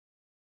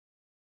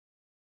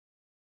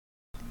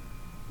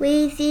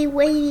Weezy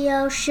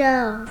Radio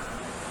Show.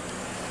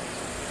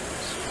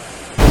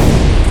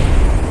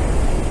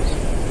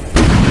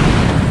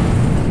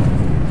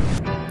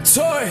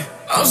 Toy,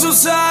 I'm so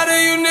tired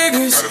of you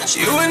niggas.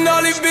 You and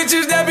all these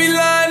bitches that be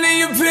lying in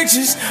your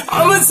pictures.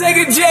 I'ma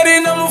take a jet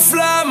and I'ma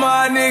fly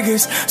my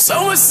niggas.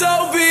 So it's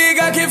so big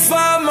I can't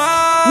find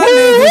my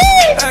niggas.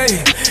 Hey,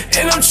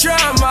 and I'm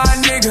trying my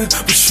nigga,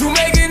 but you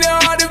making it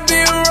hard to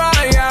be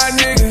around y'all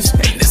niggas.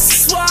 And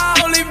this is why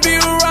I only be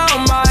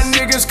around my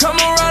niggas. Come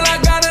around, I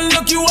gotta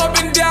look you up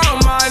and down,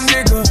 my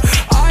nigga.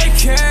 I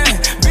can't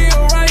be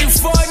around you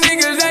fuck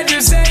niggas, that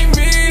just ain't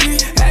me.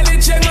 Had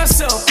to check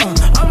myself,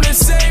 I'm the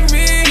same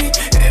me.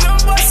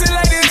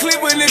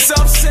 When it's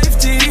off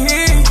safety,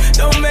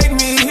 don't make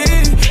me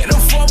hit. And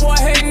them 4-boy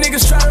hate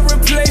niggas try to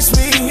replace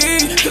me.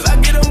 Cause I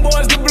get them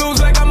boys the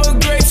blues like I'm a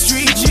Grape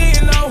Street G.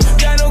 You know,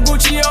 got no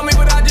Gucci on me,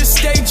 but I just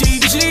stay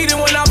GG. Then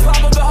when I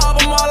pop up the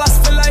Harlem Mall, I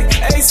spend like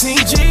 18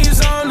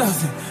 G's on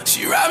nothing.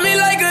 She ride me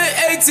like an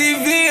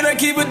ATV, and I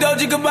keep a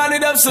Doja Cabana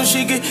it up so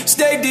she can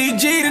stay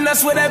DG. Then I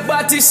swear that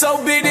body's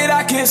so big that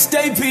I can't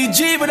stay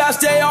PG, but I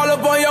stay all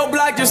up on your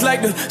block just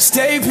like the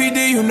stay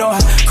PD. You know,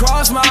 I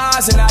cross my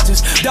eyes and I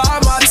just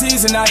dot my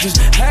T's and I just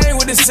hang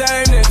with the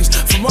same niggas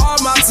from all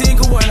my team.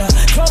 Cause when I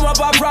come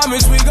up, I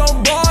promise we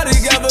gon' ball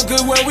together.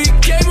 Cause when we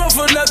came up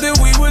for nothing,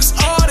 we was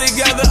all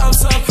together. I'm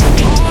so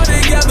all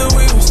together,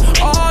 we was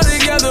all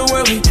together.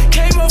 When we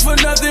came up for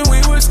nothing,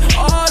 we was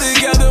all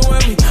together.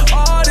 When we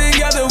all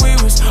together, we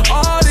was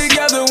all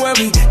together. When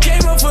we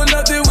came up for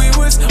nothing, we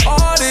was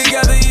all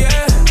together,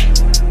 yeah.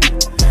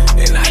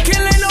 And I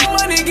can't let no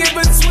money get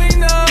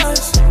between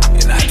us,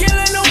 and I can't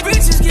let no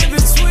bitches get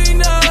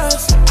between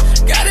us.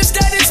 Gotta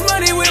stack this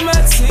money with my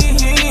team.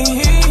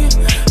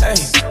 Hey,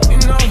 you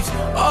know,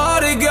 all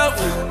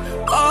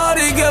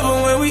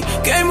together when we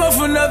came up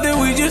for nothing,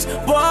 we just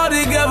ball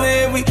together.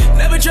 And we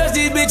never trust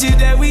these bitches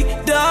that we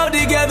dog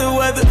together.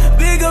 Whether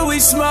big or we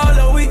small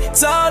or we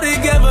tall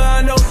together.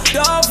 I know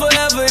dog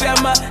forever, that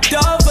my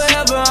dog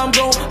forever. I'm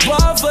gon'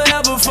 ball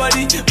forever for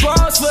these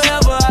balls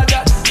forever. I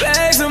got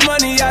bags of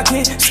money, I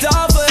can't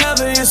stop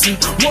forever. It's a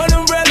one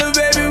umbrella,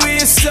 baby,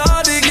 we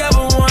installed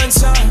together one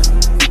time.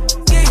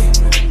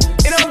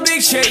 And I'm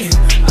big shit.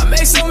 I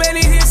made so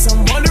many hits,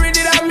 I'm wondering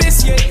did I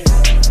miss yet?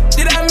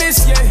 Did I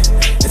miss yet?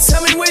 And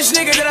tell me which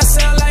nigga that I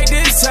sound like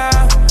this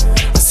time.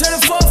 I turn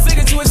a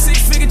 4-figure to a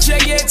 6-figure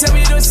check, yeah, tell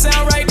me it don't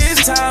sound right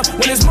this time.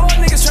 When there's more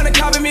niggas tryna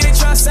copy me, they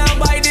tryna sound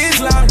bite this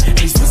line. And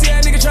these pussy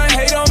ass niggas tryna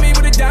hate on me,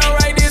 but it down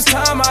right this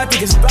time. I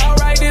think it's about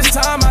right this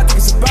time, I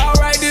think it's about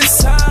right this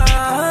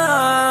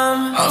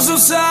time. I'm so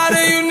tired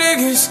of you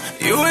niggas,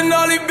 you and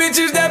all these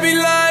bitches that be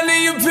lying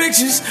in your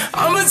pictures.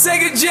 I'ma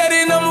take a jet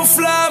and I'ma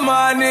fly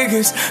my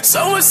niggas.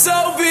 So it's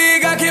so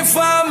big I can't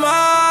find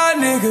my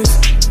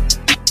niggas.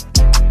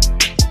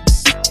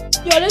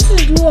 Yo, this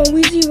is Lou on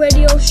Weezy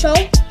Radio Show.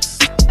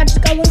 I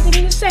just got one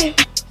thing to say.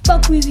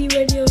 Fuck Weezy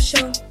Radio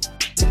Show.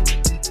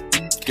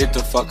 Get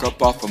the fuck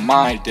up off of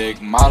my dick.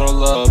 Model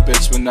little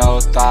bitch with no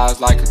thighs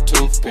like a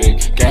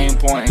toothpick. Game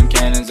pointing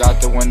cannons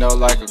out the window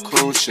like a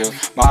cruise ship.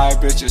 My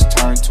bitches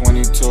turn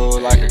 22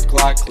 like a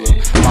Glock clip.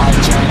 My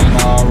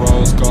chain all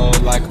rose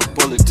gold like a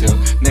bullet tip.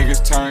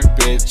 Niggas turn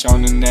bitch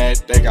on the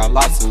net, they got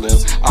lots to live.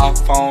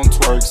 iPhone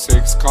twerk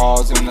 6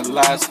 calls in the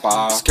last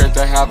 5. Scared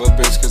to have a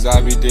bitch cause I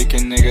be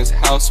dicking niggas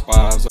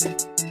housewives.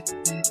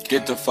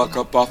 Get the fuck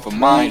up off of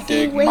my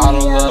dick.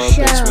 Model little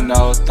bitch with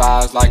no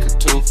thighs like a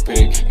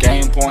toothpick.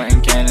 Game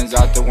pointing cannons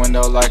out the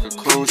window like a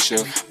cruise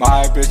ship.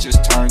 My bitches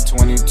turn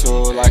 22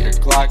 like a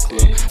Glock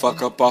clip.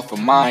 Fuck up off of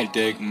my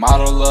dick.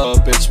 Model little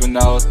bitch with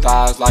no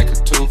thighs like a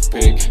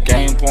toothpick.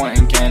 Game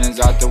pointing cannons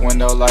out the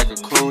window like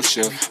a cruise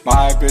ship.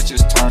 My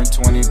bitches turn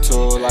 22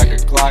 like a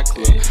Glock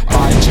clip.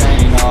 My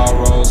chain all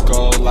rose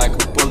gold like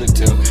a bullet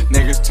tip.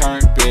 Niggas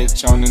turn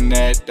bitch on the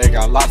net, they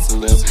got lots to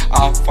live.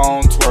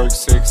 iPhone twerk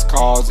 6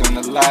 calls in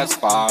the last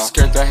 5.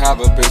 Scared to have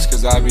a bitch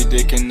cause I be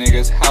dicking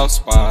niggas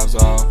housewives.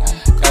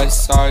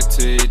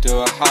 SRT do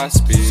a high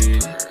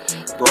speed.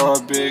 Bro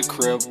a big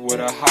crib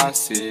with a high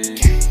seat.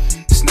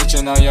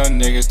 Snitching on your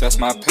niggas, that's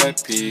my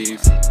pet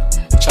peeve.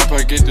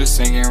 Chopper get to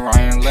singing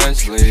Ryan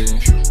Leslie.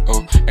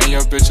 Oh, and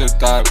your bitch a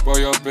thought, boy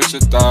your bitch a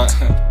thought.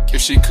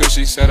 If she could,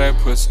 she sell that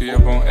pussy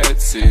up on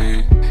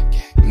Etsy.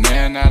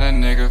 Man, now that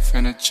nigga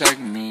finna check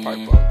me.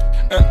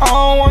 And I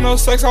don't want no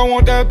sex, I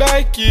want that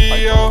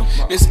Becky, yo.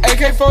 This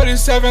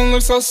AK-47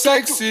 looks so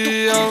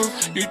sexy, yo.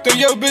 You think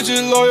your bitch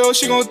is loyal,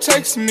 she gon'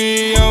 text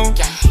me, yo.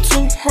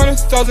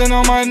 200,000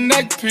 on my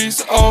neck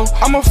piece, oh.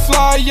 I'm a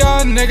fly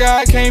young nigga,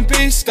 I can't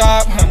be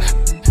stopped.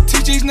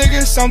 Teach these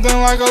niggas something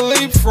like a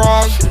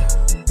leapfrog.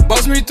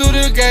 Bust me through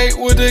the gate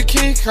with a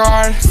key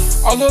card.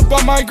 All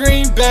about my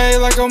Green Bay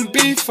like I'm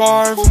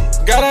B-Farv.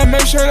 Gotta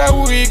make sure that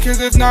we eat,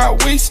 cause if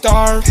not, we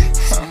starve.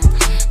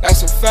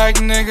 That's a fact,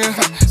 nigga.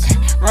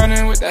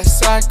 Running with that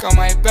sack on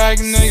my back,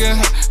 nigga.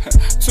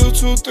 2,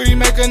 2, 3,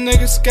 make a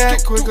nigga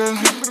scat quicker.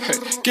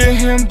 Get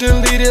him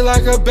deleted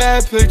like a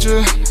bad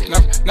picture.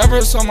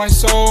 Never sold my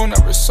soul,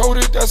 never sold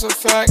it, that's a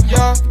fact,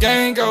 yeah.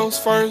 Gang goes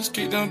first,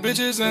 keep them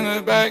bitches in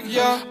the back,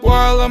 yeah. Boy,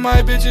 I love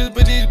my bitches,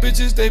 but these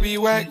bitches, they be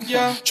whack,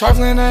 yeah.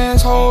 Trifling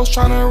assholes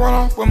tryna run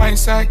off with my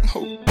sack.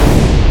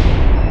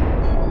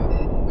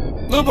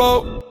 Lil'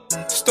 Bo,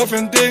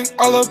 stuffing dick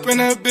all up in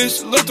that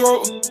bitch, lil'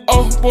 throat.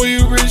 Oh, boy,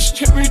 you rich,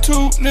 hit me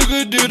too,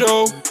 nigga,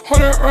 ditto.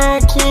 100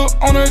 round clip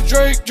on a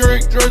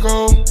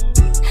Draco.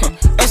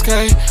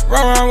 SK,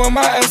 run around with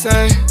my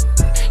essay.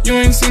 You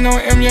ain't seen no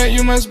M yet,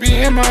 you must be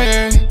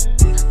MIA.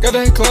 Got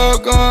that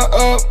club going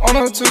up on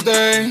a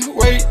Tuesday.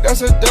 Wait,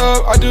 that's a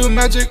dub, I do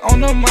magic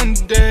on a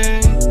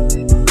Monday.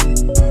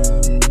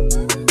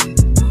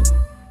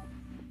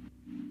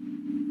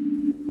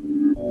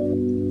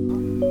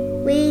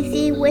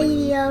 Weezy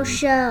Radio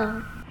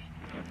Show.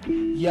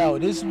 Yo,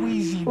 this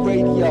Weezy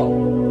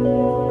Radio.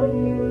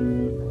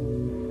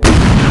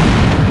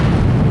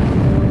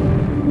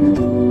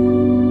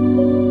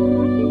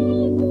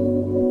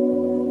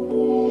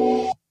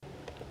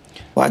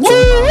 Watch your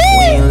mouth,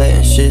 we ain't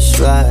letting shit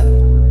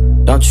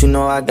slide. Don't you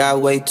know I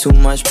got way too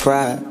much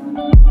pride?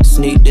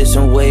 Sneak this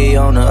and way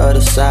on the other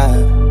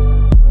side.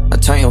 I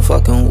turn your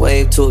fucking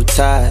wave to a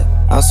tide.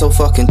 I'm so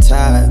fucking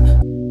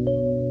tired.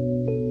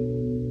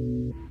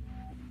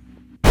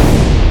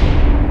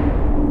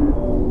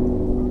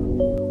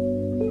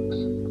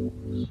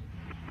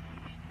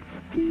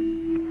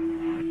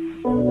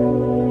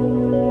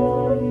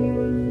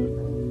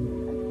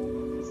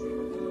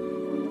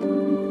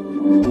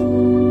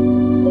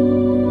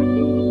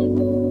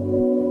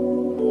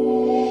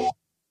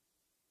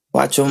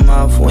 Watch your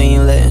mouth, we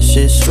ain't letting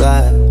shit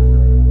slide.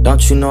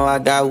 Don't you know I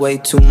got way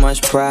too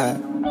much pride?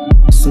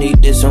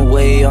 Sneak this and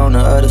way on the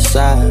other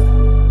side.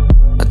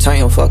 I turn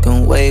your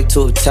fucking wave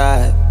to a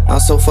tide. I'm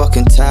so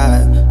fucking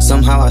tired.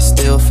 Somehow I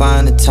still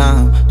find the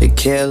time to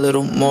care a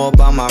little more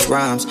about my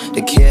rhymes,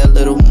 to care a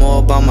little more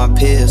about my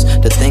peers,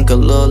 to think a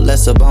little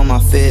less about my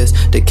fears,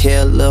 to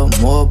care a little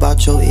more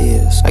about your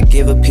ears. I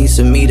give a piece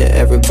of me to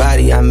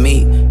everybody I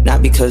meet,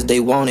 not because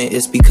they want it,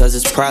 it's because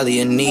it's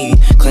probably a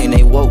need. Claim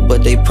they woke,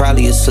 but they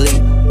probably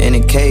asleep in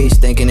a cage,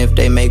 thinking if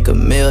they make a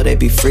meal, they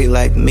be free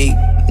like me.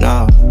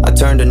 Nah, I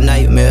turned a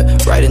nightmare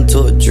right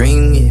into a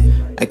dream, yeah.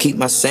 I keep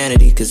my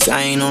sanity, cause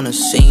I ain't on the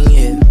scene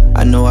yet.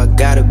 I know I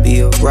gotta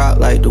be a rock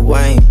like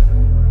Dwayne,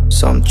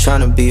 so I'm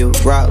tryna be a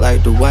rock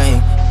like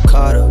Dwayne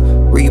Carter,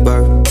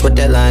 rebirth, put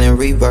that line in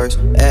reverse,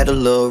 add a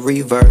little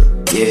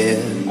reverb,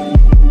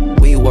 yeah.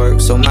 We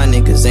work, so my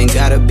niggas ain't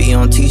gotta be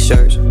on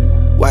t-shirts.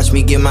 Watch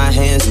me get my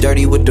hands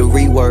dirty with the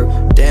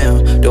rework.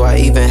 Damn, do I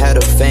even have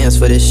the fans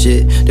for this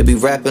shit? To be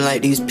rapping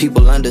like these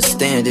people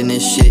understanding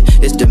this shit.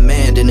 It's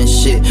demanding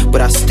this shit, but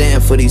I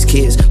stand for these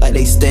kids like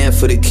they stand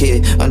for the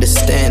kid.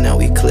 Understand now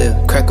we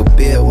clear. Crack a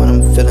beer when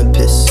I'm feeling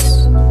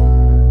pissed.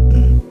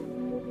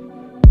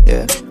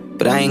 Yeah,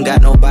 but I ain't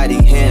got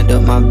nobody hand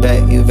up my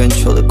back, you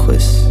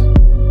ventriloquist.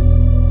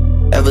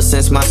 Ever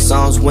since my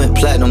songs went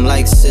platinum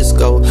like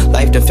Cisco,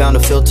 life done found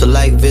a filter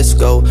like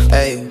Visco.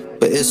 Hey,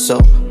 but it's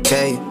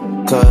okay.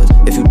 Cause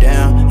if you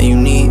down and you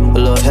need a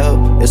little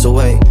help, it's a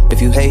way.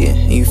 If you hating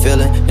and you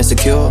feeling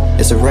insecure,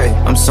 it's a ray.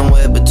 I'm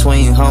somewhere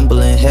between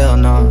humble and hell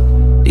nah.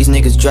 These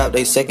niggas dropped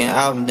their second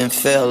album, then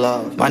fell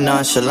off. My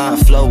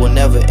nonchalant flow will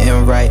never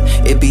end right.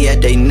 It be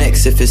at they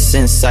necks if it's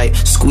in sight.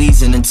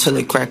 Squeezing until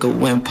it crack a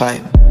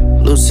windpipe.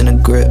 Loosen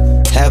the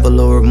grip, have a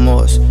little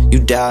remorse. You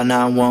dial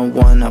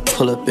 911, I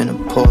pull up in a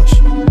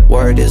Porsche.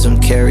 Word is I'm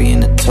carrying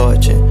the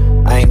torch,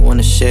 and I ain't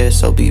wanna share,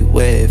 so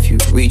beware. If you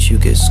reach, you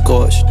get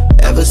scorched.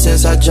 Ever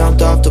since I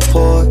jumped off the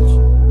porch,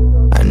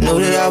 I knew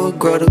that I would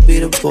grow to be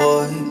the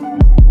boy.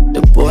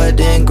 The boy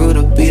then grew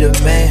to be the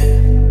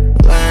man.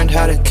 Learned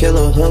how to kill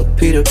a hook,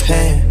 Peter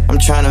Pan. I'm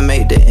trying to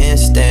make the end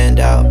stand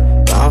out,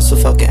 but I'm so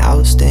fucking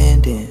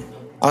outstanding.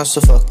 I'm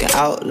so fucking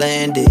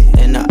outlandish,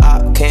 and the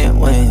op can't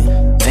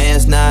win.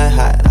 Man's not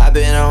hot, I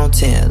been on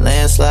 10,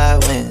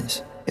 landslide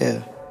wins,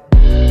 yeah.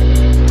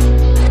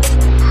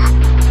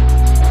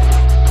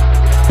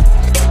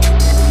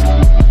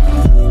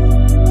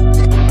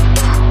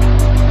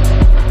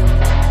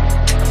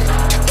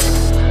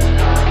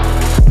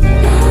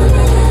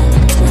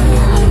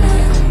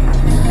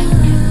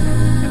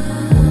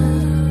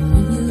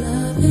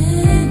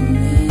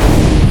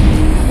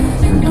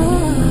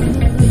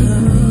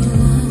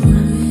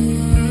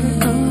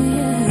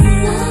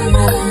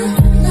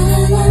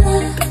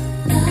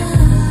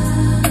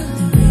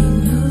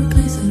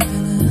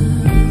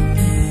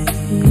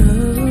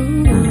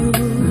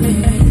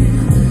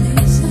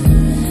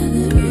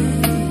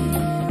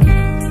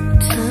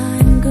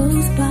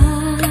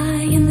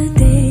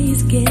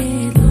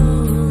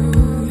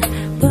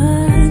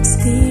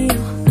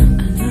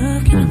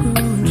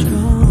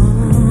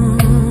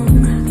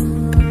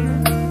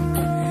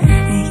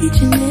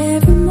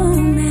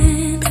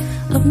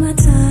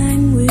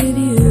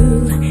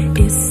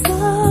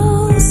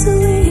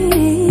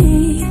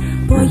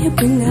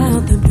 Bring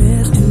out the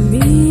best in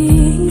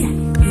me,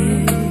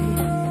 yeah.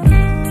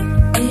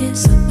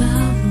 It's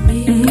about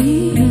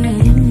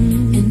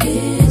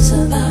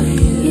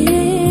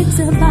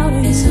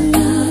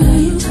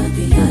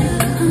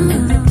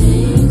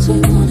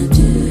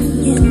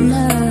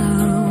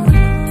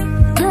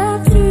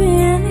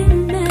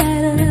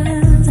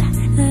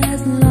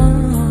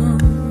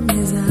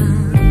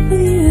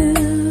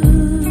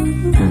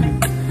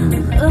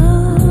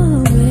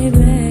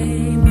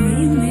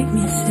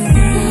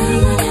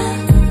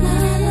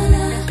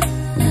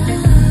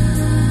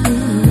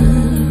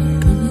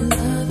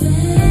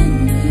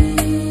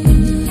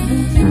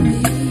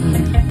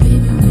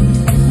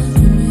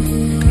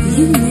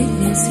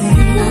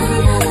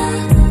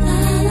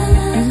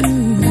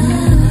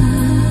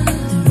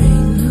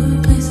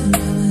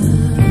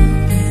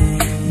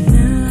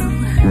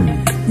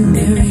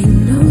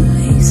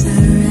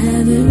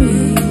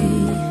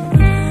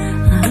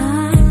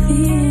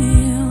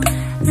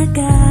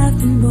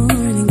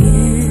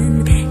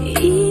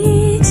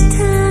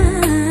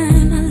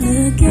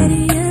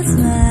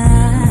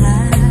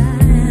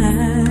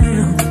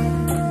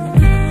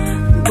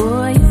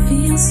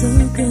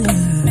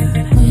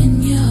When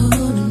you're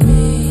holding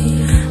me,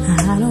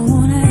 I don't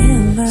wanna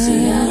ever.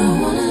 See, I don't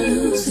wanna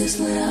lose this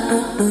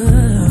love.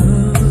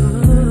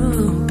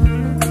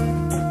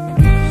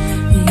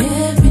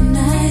 Every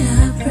night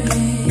I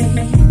pray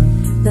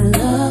the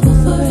love will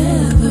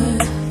forever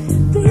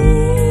be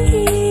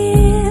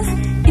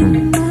in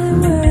my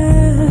world.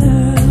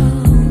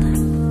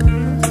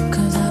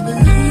 'Cause I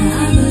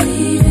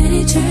believe in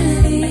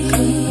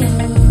eternity.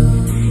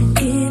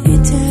 If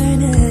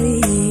eternity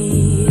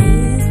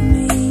is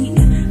me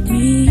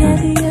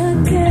as your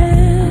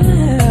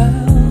girl.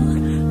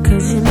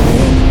 'Cause you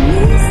make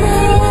me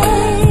say,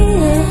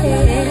 la la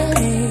la la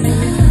la,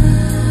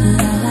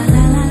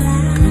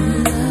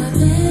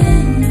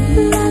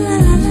 la la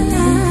la la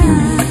la.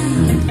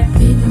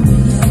 Baby,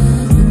 when you're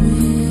loving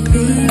me,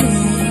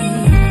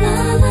 la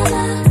la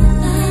la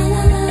la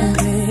la la,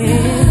 baby,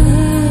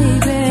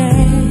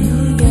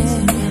 yeah.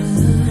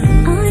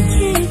 I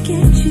can't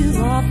get you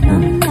off my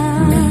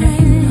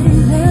mind,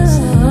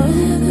 love,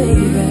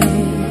 baby.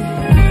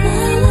 La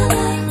la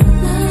la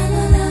la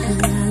la la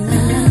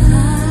la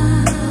la.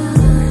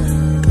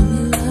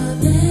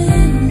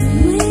 When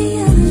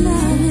you're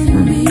loving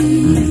me,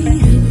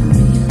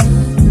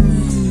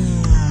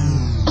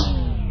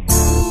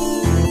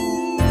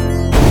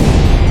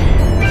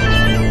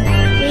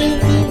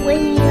 Weezy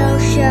Radio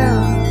Show.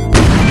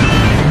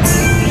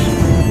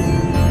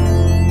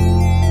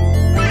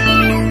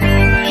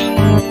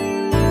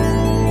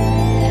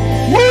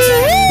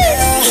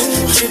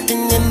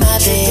 Tripping in my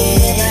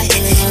bed.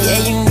 Yeah,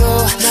 you know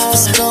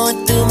what's going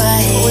through my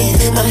head.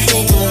 I'm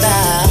thinking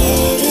about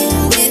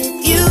getting with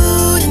you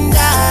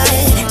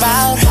tonight.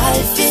 About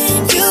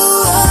hyping you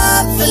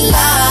up a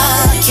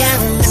lot.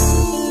 Can't remember.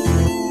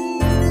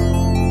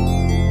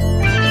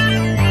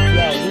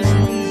 Yo, this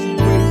Weezy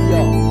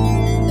Radio.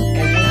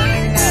 And when I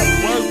ain't at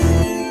work,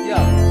 yo,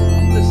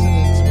 I'm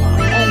listening to my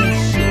own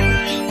shit.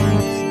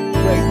 Weezy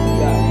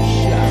Radio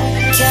Show.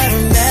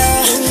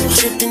 Caramel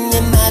dripping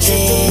in my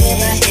bed.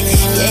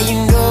 Yeah, you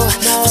know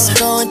what's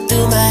going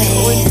through my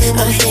head.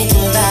 I'm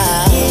thinking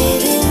about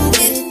getting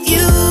with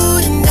you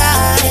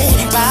tonight.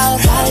 About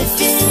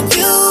hyping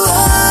you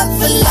up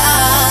a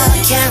lot.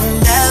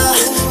 Caramel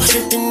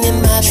dripping in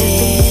my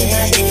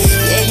bed.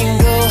 Yeah, you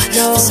know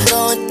what's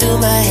going through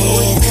my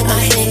head.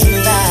 I'm thinking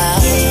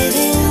about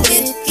getting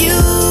with you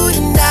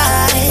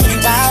tonight.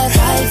 About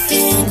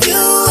hyping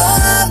you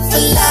up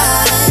a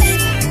lot.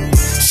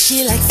 She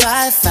like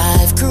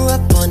 5'5", grew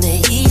up on the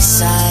east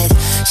side.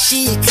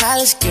 She a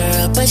college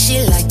girl, but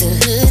she like the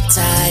hood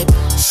type.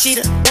 She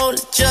the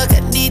only drug I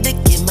need to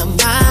get my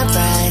mind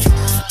right.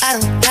 I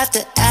don't have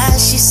to ask,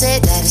 she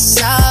said that it's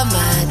all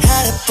mine.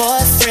 Had a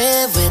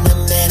boyfriend when I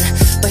met her,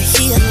 but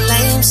he a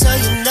lame, so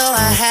you know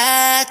I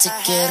had to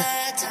get her.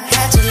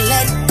 Had to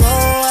let go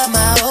of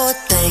my old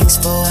things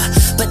for her,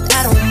 but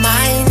I don't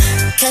mind,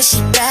 'cause she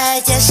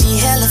bad, yeah, she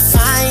hella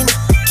fine.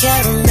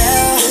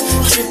 Caramel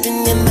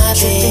dripping in my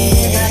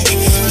bed.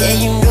 Yeah,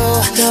 you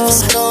know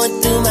what's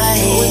going through my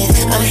head.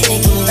 I'm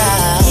thinking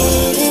about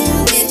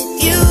getting with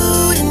you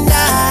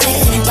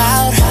tonight.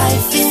 About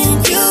hyping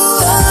you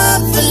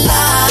up a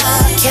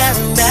lot.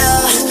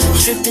 Caramel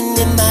dripping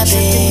in my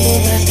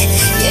bed.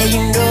 Yeah,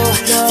 you know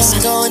what's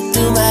going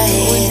through my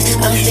head.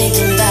 I'm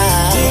thinking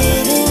about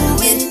getting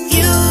with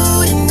you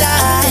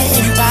tonight.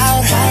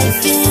 About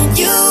hyping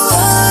you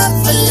up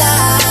a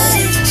lot.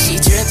 She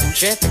dripping,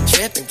 dripping,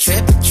 dripping,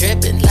 dripping,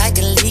 dripping like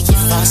a leaky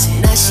faucet.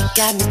 Now she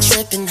got me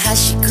tripping, how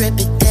she grip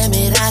it, damn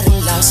it, I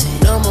done lost it.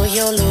 No more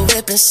YOLO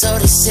whipping,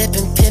 soda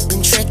sipping,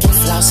 pimping, tricking,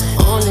 flossing.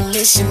 Only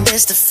mission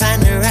is to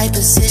find the right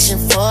position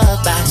for her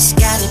body.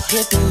 Scottie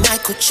Pippen,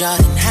 Michael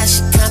Jordan, how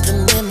she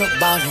compliment my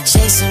ballin'.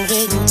 Jason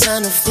Witten,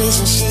 tunnel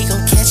vision, she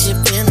gon' catch it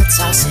in a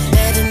tossin'.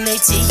 Met in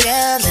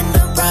ATL and I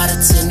brought her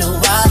to New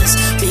Orleans.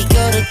 We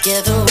go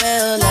together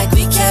well like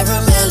we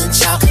caramel and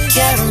chocolate.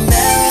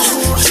 Caramel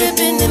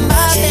dripping in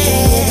my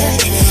bed.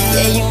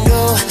 Yeah, you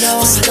know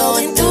what's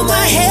going through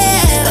my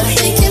head. I'm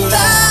thinking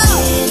about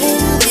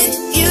getting with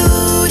you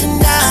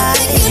tonight.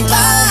 Thinking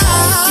about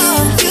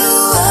hyping you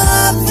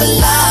up a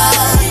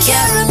lot.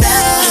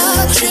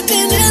 Caramel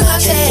dripping in my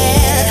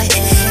bed.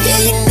 Yeah,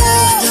 you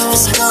know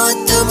what's going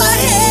through my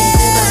head.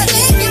 I'm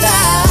thinking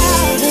about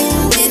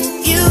getting with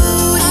you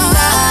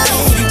tonight.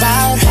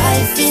 About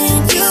hyping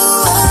you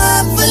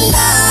up a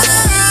lot.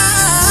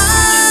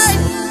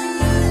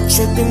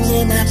 Dripping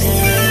in my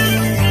bed.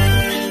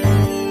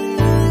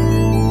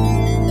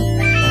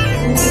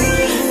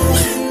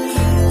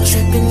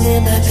 Dripping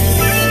in my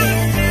bed.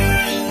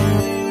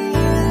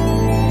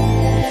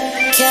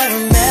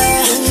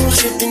 Caramel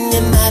dripping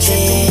in my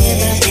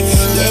bed.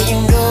 Yeah, you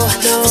know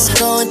what's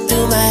going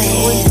through my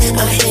head.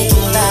 I'm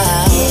thinking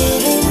about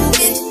getting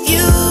with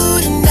you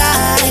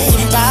tonight.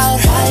 About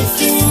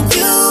hyping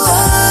you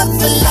up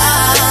a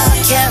lot.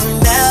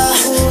 Caramel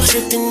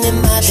dripping in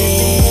my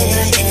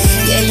bed.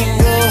 Yeah, you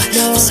know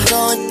what's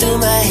going through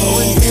my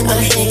head.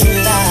 I'm thinking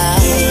about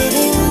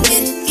getting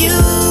with you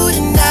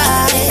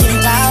tonight.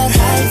 About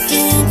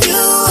hyping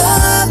you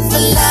up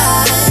a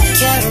lot.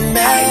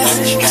 Caramel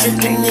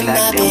dripping in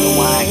my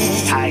bed.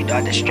 rewind. Hide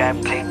all the strap,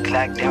 click,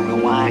 clack, then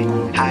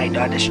rewind. Hide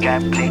all the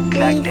strap, click,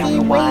 clack, then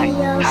rewind.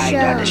 Hide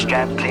all the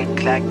strap, click,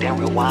 clack, then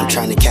rewind. I'm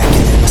trying to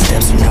calculate my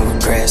steps with no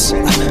regrets.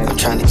 I'm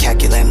trying to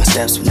calculate my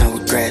steps with no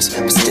regrets,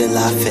 but still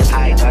I feel.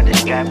 Hide all the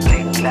strap,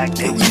 click, clack,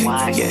 then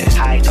rewind.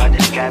 Hide all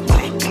the strap,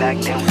 click, clack,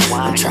 then rewind.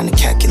 I'm trying to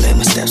calculate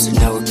my steps with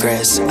no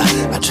regrets.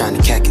 I'm trying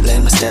to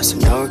calculate my steps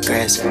with no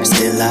regrets, but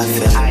still I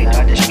feel. Hide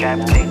all the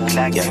strap, click,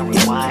 clack, then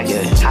rewind.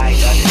 Hide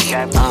all the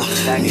strap, click,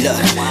 clack,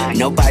 then rewind.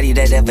 Nobody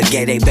that ever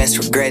gave their best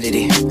regretted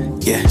it.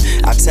 Yeah,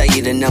 I'll tell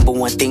you the number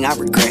one thing I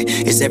regret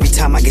is every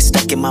time I get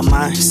stuck in my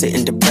mind,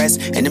 sitting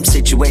depressed, and them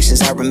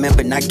situations I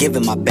remember not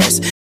giving my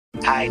best.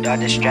 Hide all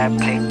the strap,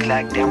 click,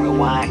 clack, then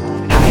rewind.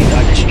 Hide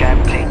all the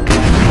strap, click,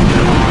 clack, then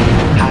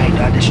rewind.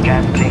 Hide all the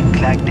strap, click,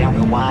 clack, then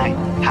rewind.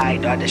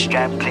 Hide all the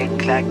strap, click,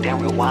 clack, then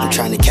rewind. I'm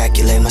trying to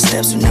calculate my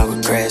steps with no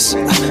regrets.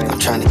 I'm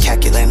trying to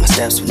calculate my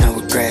steps with no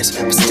regrets,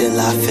 but still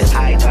I feel.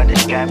 Hide all the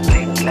strap,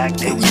 click, clack,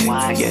 then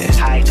rewind.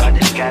 Hide all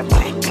the strap,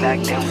 click, clack,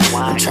 then rewind.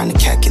 I'm trying to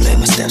calculate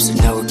my steps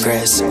with no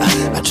regrets.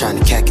 I'm trying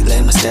to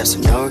calculate my steps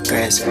with no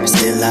regrets, but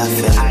still I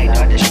feel. Hide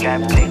all the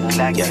strap, click,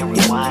 clack, then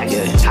rewind.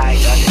 Hide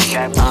all the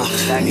strap, click,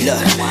 clack, then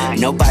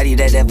rewind. Nobody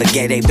that ever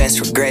gave their best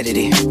regretted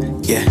it.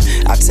 Yeah,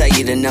 I'll tell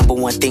you the number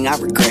one thing I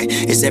regret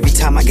is every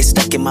time I get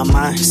stuck in my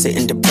mind,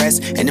 sitting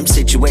depressed, and them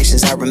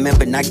situations I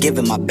remember not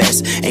giving my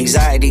best.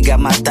 Anxiety got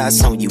my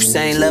thoughts on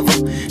Usain level.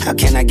 How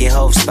can I get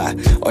Hope's spot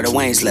or the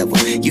Wayne's level?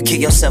 You kill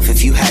yourself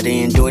if you had to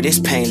endure this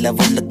pain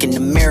level. Look in the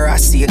mirror, I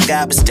see a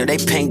God, but still they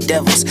paint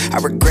devils. I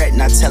regret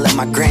not telling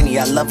my granny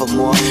I love her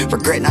more.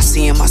 Regret not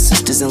seeing my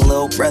sisters and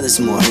little brothers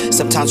more.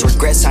 Sometimes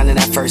regret signing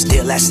that first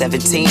deal at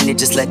 17. It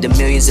just led to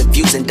millions of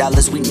views and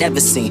dollars we never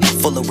seen.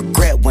 Full of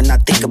regret when I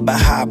think about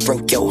how I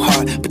broke your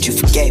heart, but you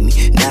forgave me.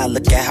 Now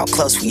look at how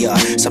close we are.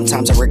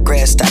 Sometimes I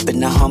regret stopping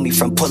the homie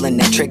from pulling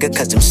that trigger,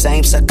 cause them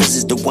same suckers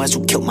is the ones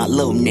who killed my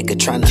little nigga.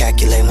 Trying to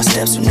calculate my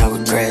steps with no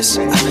regrets.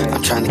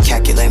 I'm trying to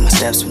calculate my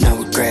steps with no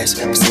regrets,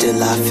 but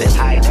still I feel.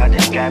 Hide all the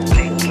strap,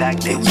 click, clack,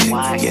 then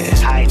rewind.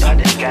 Hide all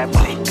the strap,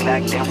 click,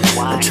 clack, then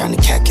rewind. I'm trying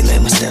to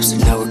calculate my steps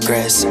with no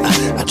regrets.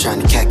 I'm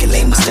trying to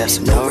calculate my steps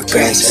with no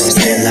regrets, but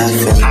still I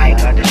feel.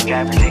 Hide all the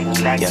strap, click,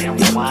 clack, then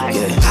rewind.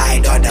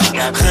 Hide all the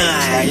look,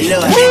 you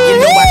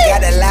know I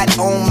got a lot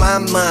on my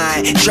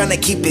mind. Trying to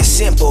keep it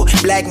simple.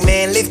 Black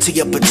man, live to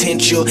your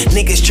potential.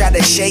 Niggas try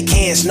to shake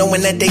hands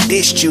knowing that they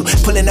dissed you.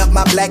 Pulling up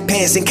my black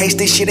pants in case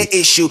this shit an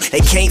issue. They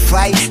can't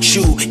fight,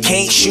 shoot,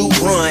 can't shoot,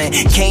 run.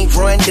 Can't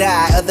run,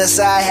 die. Other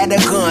side had a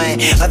gun.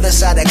 Other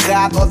side a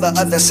cop or the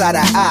other side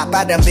a op.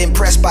 I done been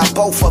pressed by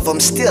both of them,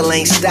 still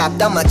ain't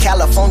stopped. I'm a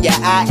California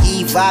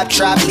IE vibe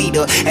tribe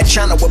leader. And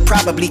China would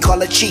probably call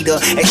her cheater,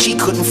 and she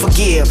couldn't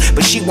forgive,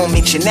 but she won't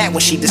mention that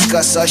when she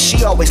discuss us.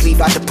 She always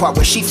leave out the part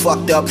where she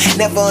fucked up.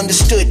 Never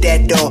understood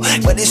that though,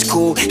 but it's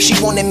cool. She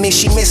won't admit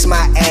she miss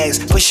my ass,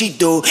 but she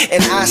do.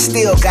 And I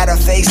still got her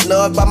face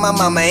loved by my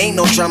mama. Ain't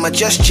no drama,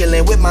 just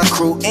chilling with my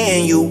crew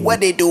and you. What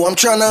they do, I'm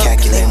trying to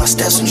calculate my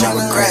steps with no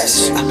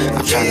regrets.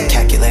 I'm trying to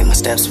calculate my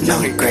steps with no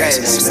regrets,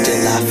 but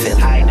still I feel.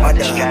 Hide all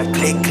the strap,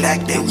 click,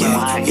 clack, then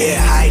rewind.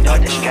 Hide all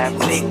the strap,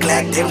 click,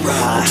 clack, then rewind.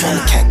 I'm trying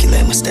to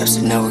calculate my steps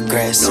with no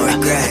regrets.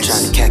 I'm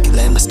trying to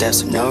calculate my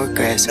steps with no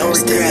regrets, but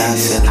still I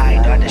feel.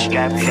 Hide all the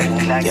strap, click,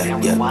 clack,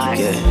 then rewind.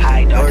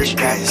 Hide all the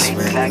strap,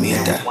 click, clack,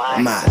 then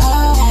rewind.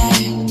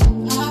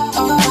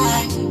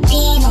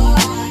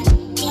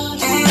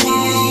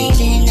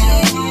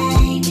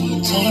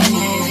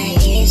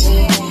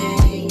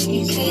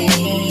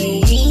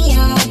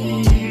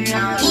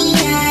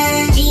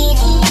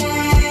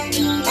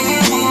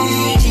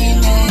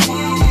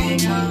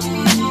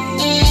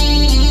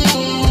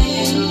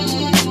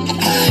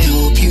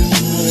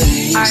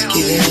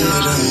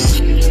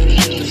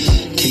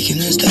 Taking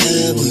a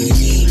step with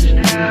me.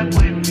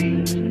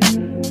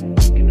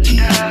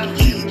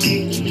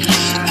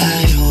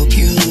 I hope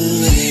you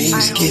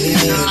ain't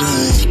scared.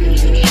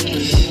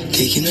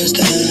 Taking a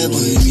step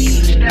with me.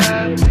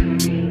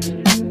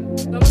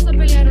 Vamos a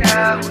pelear.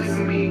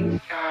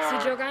 Si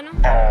yo gano,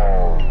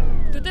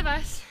 tú te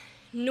vas,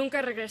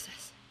 nunca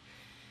regresas.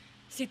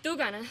 Si tú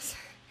ganas,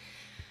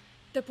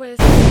 te puedes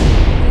ir y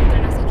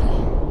entrenas aquí.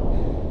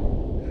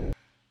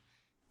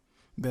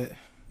 Bet.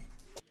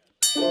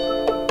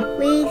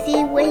 Weezy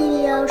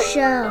Radio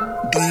Show.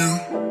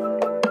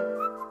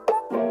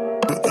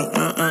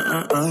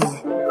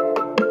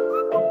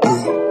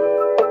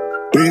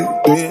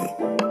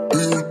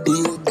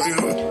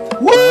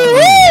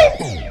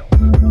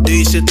 Do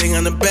you should think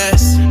I'm the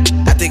best?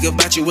 I think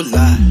about you a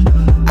lot.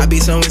 I be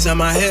so inside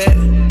my head,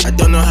 I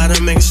don't know how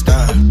to make it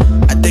stop.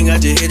 I think I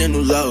just hit a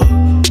new low.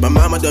 My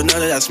mama don't know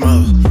that I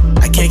smoke.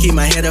 I can't keep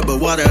my head above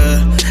water.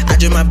 I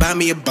just might buy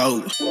me a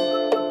boat.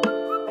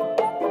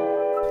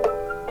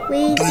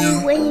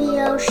 Weezy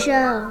Radio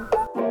Show.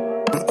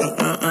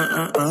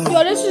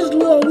 Yo, this is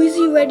Lou on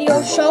Weezy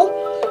Radio Show.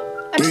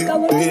 I just got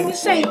one thing to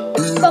say.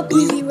 Fuck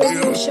Weezy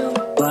Radio Show.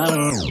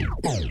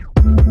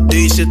 Do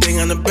you should think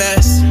I'm the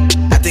best?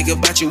 I think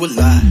about you a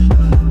lot.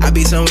 I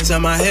be so inside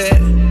my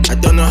head, I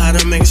don't know how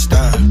to make it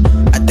stop.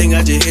 I think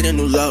I just hit a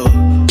new low.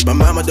 My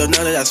mama don't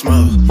know that I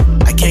smoke.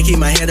 I can't keep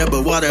my head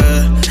above water.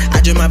 I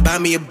just might buy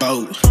me a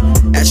boat.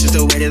 That's just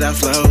the way that I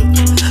float.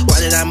 Why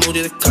did I move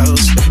to the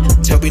coast?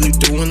 Toby Lou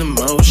doing the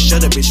most.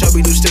 Shut up, bitch.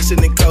 Shelby Lou sticks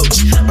in the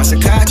coach. My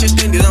psychiatrist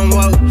think that I'm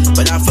woke,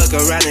 but I fuck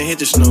around and hit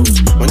the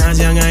snooze. When I was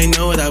young, I ain't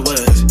know what I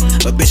was,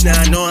 but bitch, now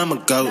I know I'm a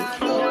goat.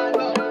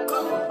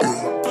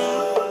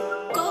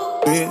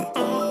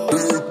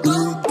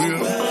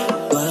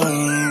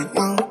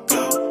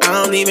 I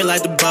don't even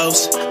like the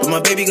boast, but my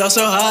baby go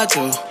so hard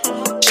too.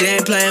 She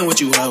ain't playing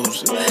with you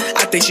hoes.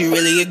 I think she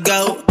really a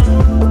goat.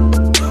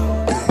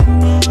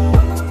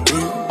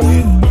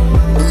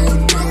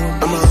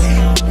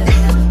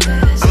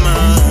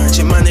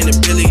 She my name is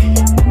Billy.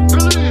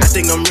 I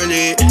think I'm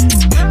really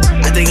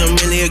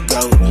a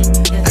goat.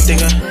 I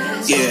think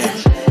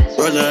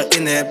roll up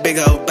in that big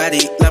old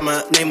body, like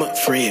my name up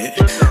Fred.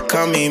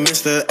 Call me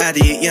Mr.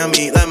 Addy,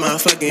 yummy like my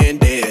fucking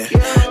dad.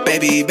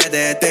 Baby, bet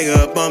that thing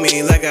up on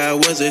me like I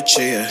was a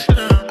chair.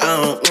 I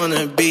don't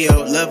wanna be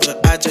your lover,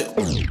 I just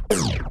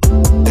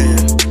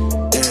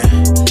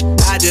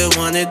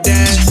wanna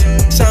dance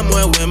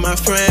somewhere with my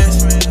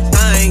friends.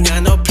 I ain't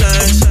got no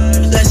plans.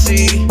 Let's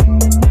see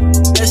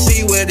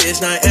where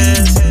this night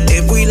ends.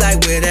 If we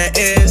like where that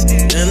is,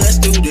 then let's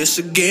do this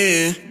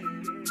again.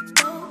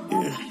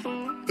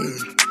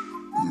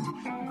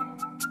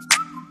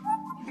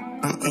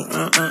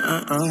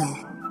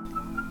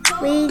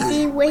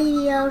 Weezy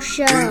Radio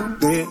Show.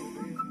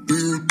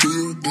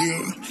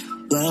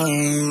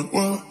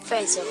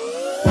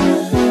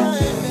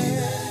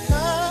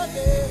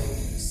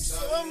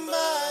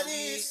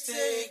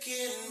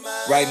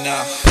 Right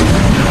now.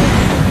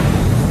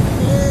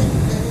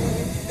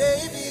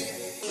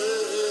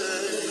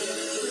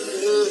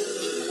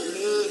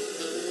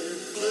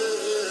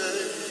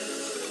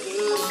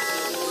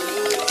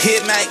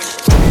 Hit Mike.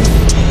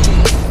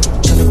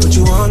 Tryna put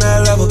you on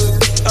that level,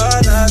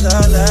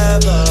 another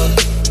level.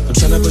 I'm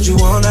tryna put you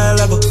on that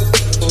level,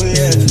 oh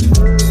yeah.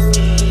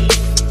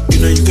 You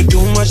know you could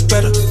do much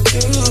better.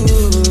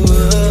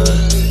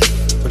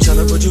 I'm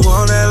tryna put you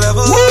on that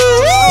level.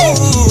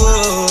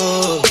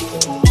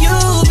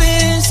 You've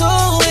been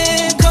so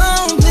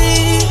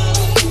incomplete.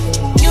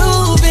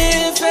 You've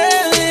been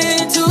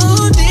failing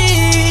too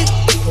deep.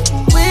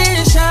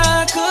 Wish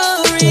I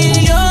could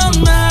read your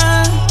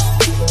mind.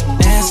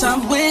 As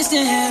I'm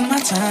wasting my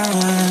time.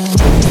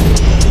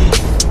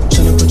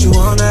 Tryna put you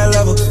on that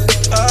level,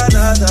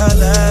 another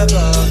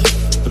level.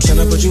 I'm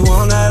tryna put you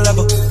on that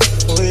level,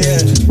 oh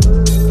yeah.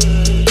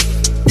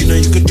 You know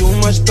you could do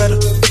much better.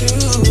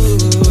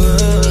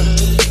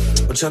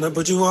 I'm tryna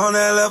put you on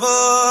that level,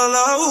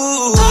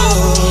 oh.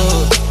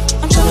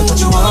 I'm tryna put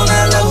you on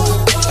that level,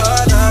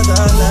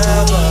 another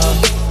level.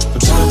 I'm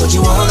tryna put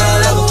you on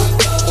that level,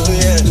 oh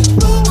yeah.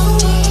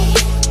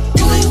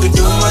 You know you could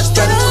do much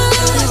better.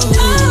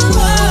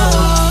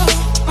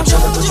 I'm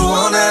tryna put you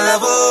on that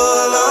level, oh.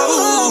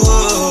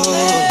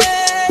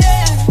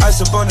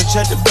 Ice up on the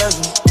check the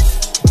bezel.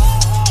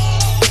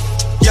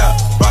 Yeah,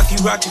 rocky,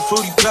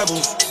 fruity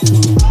pebbles.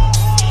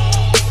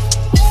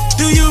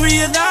 Do you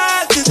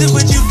realize this is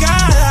what you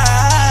got?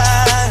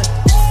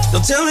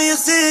 Don't tell me you're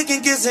sick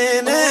and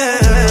kissing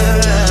it.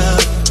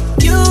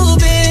 You've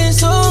been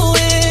so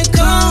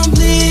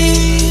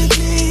incomplete.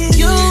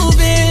 You've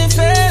been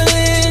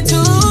failing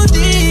too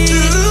deep.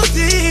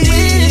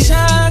 Wish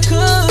I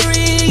could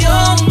read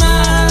your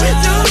mind.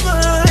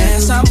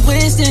 As I'm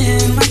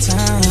wasting my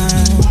time.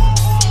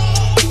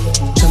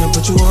 Tryna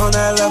put you on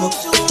that level,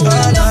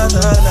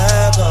 another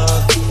level.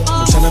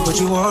 I'm tryna put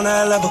you on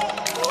that level,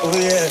 oh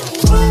yeah.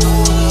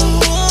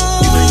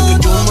 You know you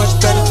could do much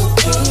better.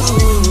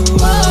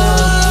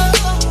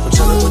 I'm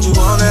tryna put you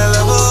on that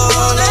level,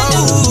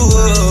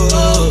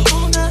 oh.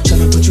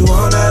 Tryna put you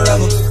on that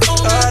level,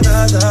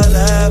 another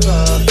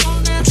level.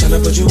 I'm tryna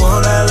put you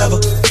on that level,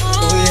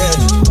 oh yeah.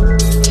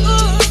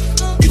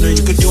 You know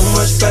you could do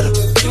much better.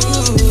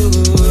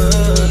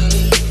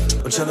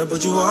 I'm tryna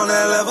put you on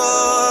that level,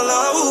 oh.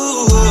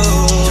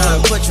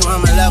 Tryna put you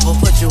on my level,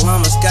 put you on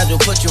my schedule,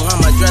 put you on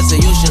my dresser.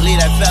 You should leave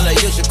that fella,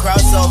 you should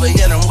cross over,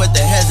 hit him with the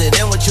hesitant.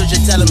 Then what you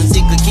should tell him is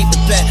he could keep the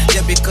pet.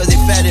 Just because he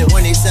fed it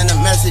when he send a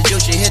message, you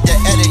should hit the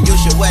edit, you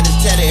should wet his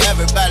teddy.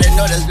 Everybody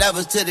know there's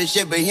levels to this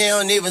shit, but he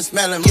don't even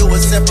smell him. You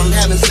was sent from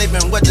heaven,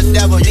 sleeping with the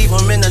devil. Leave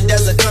him in the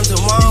desert, come to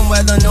warm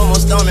weather, no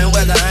more storming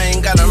weather. I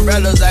ain't got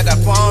umbrellas, I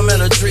got palm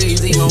metal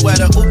trees. Even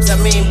weather, oops,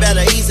 I mean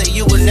better. He said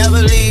you would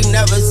never leave,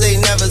 never say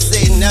never.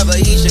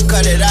 He should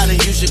cut it out and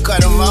you should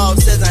cut him off.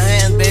 Says a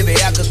hand, baby,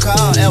 I could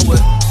call Edward.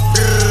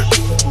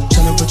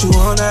 Tryna put you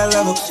on that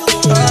level,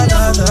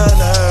 another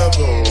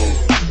level.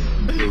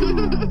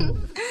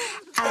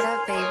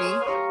 Baby.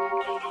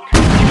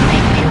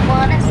 Make me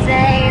wanna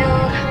say you.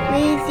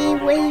 Weezy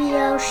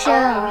Radio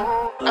Show.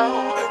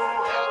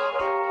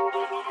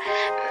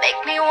 Make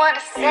me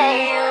wanna say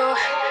you.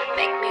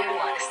 Make me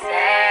wanna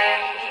say.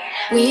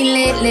 We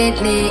lit.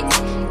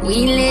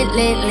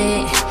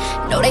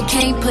 No, they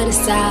can't put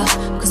us out,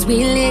 cause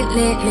we lit.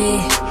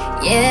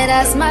 Yeah,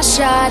 that's my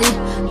shawty,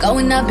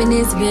 going up in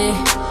this bit.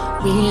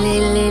 We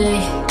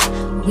lit.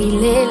 We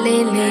lit.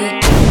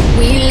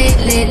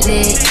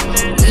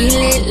 We We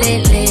lit.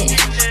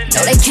 No,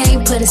 they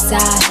can't put us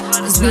out,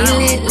 cause we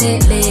lit.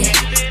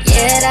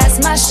 Yeah, that's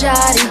my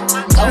shawty,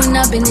 going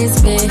up in this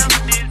bed.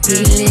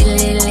 We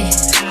lit.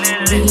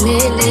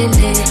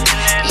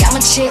 Yeah, my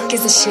chick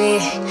is a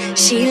shit,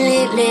 she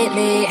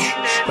lit.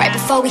 Right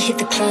before we hit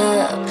the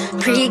club,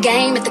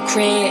 pre-game at the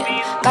crib.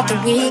 Got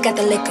the weed, got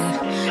the liquor,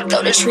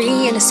 throw the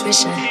tree in the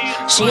swisher.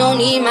 She don't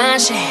need my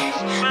shit,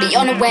 be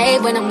on the way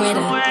when I'm with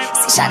her.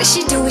 See, shawty,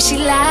 she do what she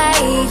like,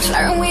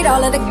 flirting with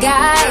all of the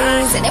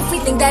guys. And if we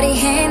think that he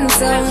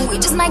handsome, we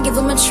just might give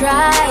him a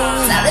try.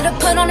 Now that I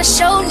put on a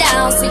show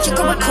now, so you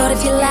can record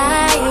if you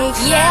like.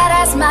 Yeah,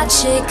 that's my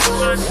chick,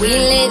 we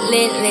lit.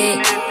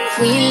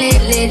 We lit.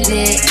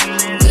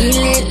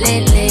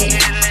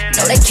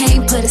 No, they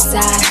can't put us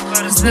out,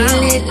 cause we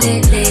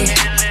lit.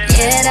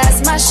 Yeah,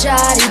 that's my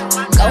shawty,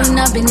 going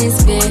up in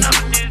this bed.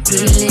 We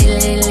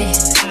lit.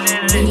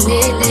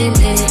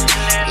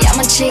 Yeah,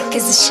 my chick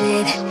is a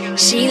shit,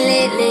 she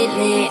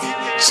lit.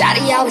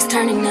 Shawty always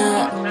turning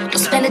up, don't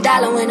spend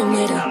 $1 when I'm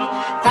with her.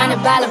 Find a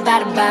bottle by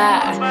the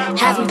bar,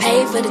 have him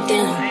pay for the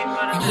dinner,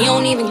 and he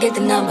don't even get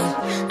the number.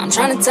 I'm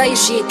trying to tell you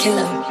she a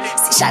killer.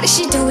 See, shawty,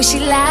 she do what she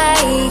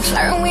like,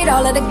 flirting with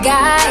all of the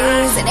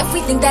guys. And if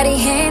we think that he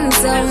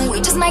handsome, we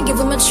just might give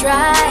him a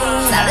try.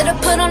 Now that I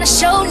put on a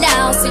show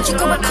now, so you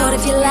can record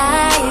if you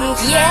like.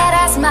 Yeah,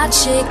 that's my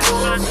chick,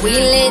 we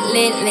lit.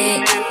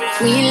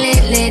 We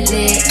lit.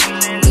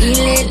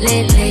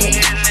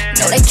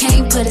 No, they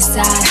can't put us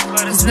out,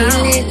 cause we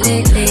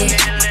lit.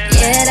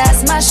 Yeah,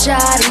 that's my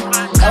shawty,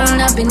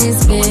 going up in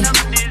this bed.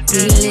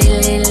 We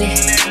lit.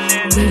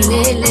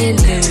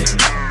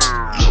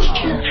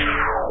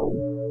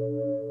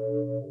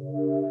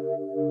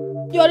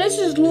 Yo, this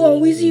is Lou on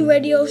Weezy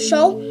Radio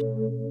Show.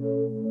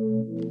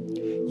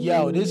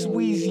 Yo, this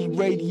Weezy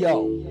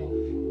Radio.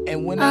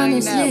 And when I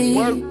ain't at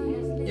work,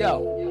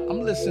 yo,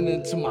 I'm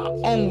listening to my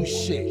own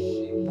shit.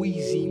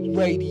 Weezy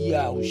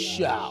Radio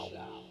Show.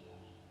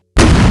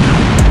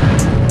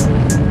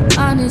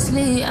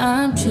 Honestly,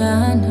 I'm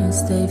trying to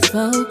stay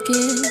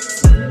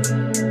focused.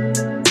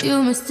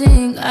 You must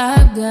think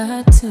I've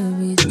got to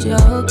be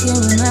joking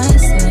when I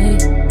say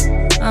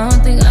I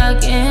don't think I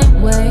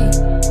can wait.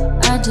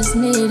 I just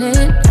need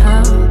it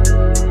out,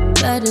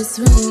 let it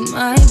swing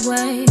my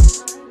way.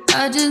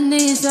 I just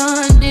need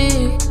some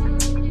dick,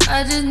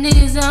 I just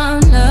need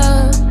some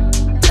love.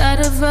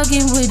 Tired of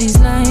fucking with these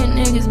lying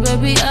niggas,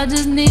 baby, I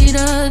just need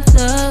a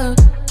thug.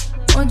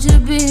 Won't you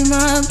be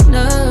my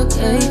plug,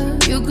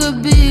 ayy? You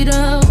could be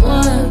the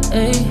one,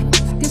 ayy.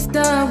 Can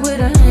start with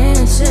a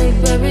handshake,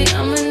 baby,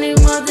 I'ma need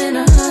more than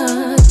a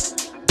hug.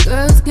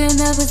 Girls can't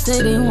never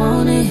say they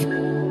want it,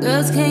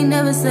 girls can't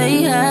never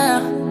say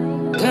how.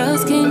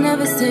 Girls can't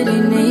never say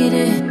they need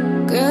it,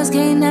 girls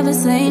can't never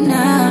say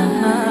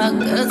nah.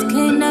 Girls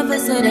can't never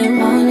say they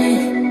want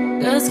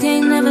it, girls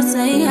can't never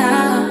say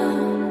how.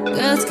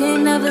 Girls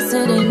can't never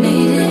say they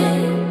need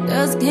it,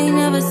 girls can't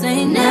never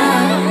say nah.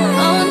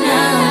 Oh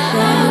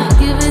nah,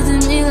 give it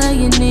to me like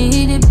you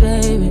need it,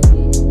 baby.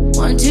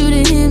 Want you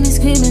to hear me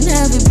screaming,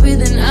 heavy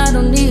breathing, I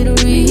don't need a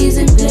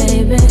reason,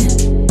 baby.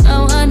 I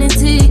want it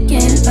till you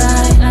can't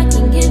fight, I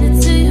can give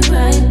it to you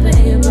right,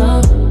 baby.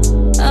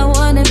 I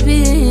wanna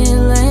be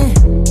healing,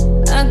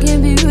 I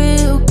can be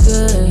real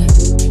good.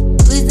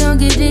 Please don't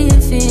get in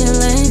your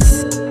feelings.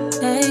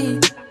 Hey,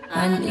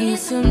 I need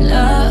some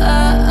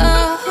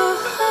love.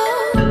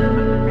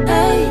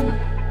 Hey,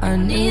 I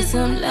need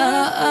some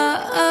love.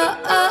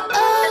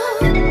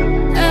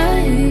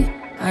 Hey,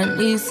 I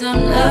need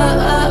some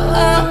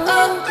love.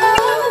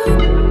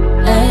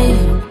 Hey,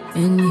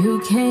 and you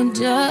can't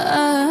judge.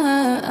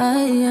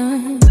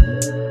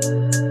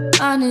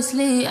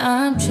 Honestly,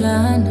 I'm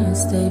trying to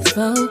stay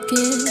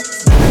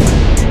focused.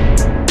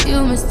 You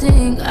must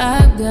think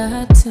I've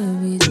got to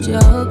be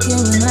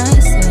joking when I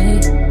say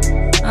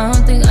I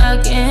don't think I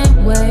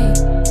can wait.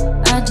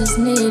 I just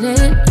need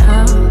it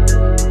out,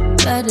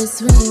 let it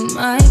swing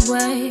my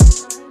way.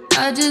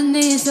 I just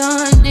need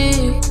some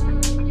dick,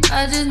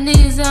 I just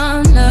need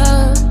some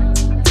love.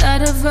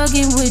 Tired of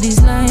fucking with these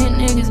lying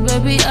niggas,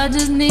 baby, I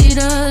just need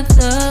a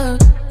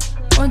thug.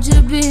 Won't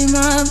you be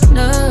my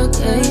plug,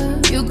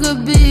 ayy? You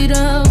could be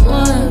the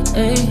one,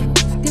 ayy.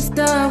 Can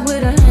start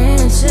with a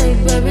handshake,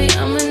 baby,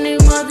 I'ma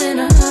need more than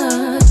a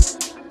hug.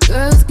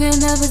 Girls can't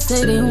never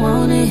say they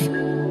want it,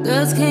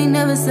 girls can't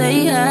never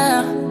say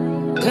how.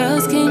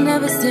 Girls can't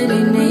never say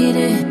they need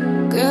it,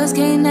 girls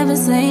can't never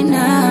say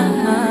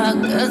nah.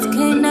 Girls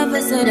can't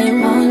never say they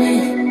want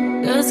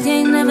it, girls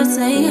can't never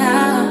say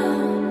how.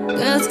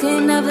 Girls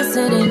can't never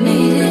say they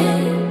need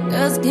it,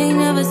 girls can't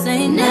never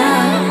say nah.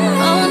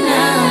 Oh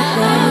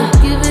nah,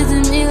 give it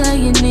to me like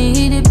you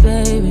need it,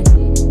 baby.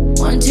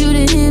 Want you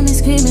to hear me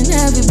screaming,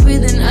 heavy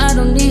breathing, I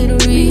don't need a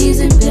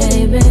reason,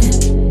 baby.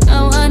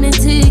 I want it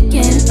till you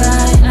can't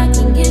fight, I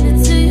can give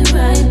it to you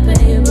right,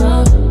 baby.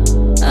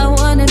 I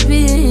wanna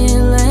be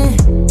healing,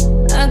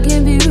 I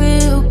can be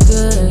real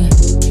good.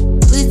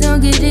 Please don't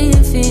get in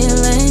your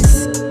feelings.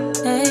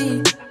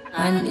 Hey,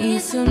 I need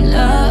some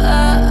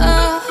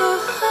love.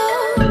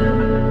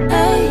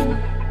 Hey,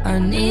 I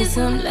need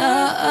some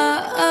love.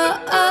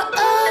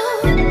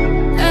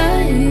 Hey,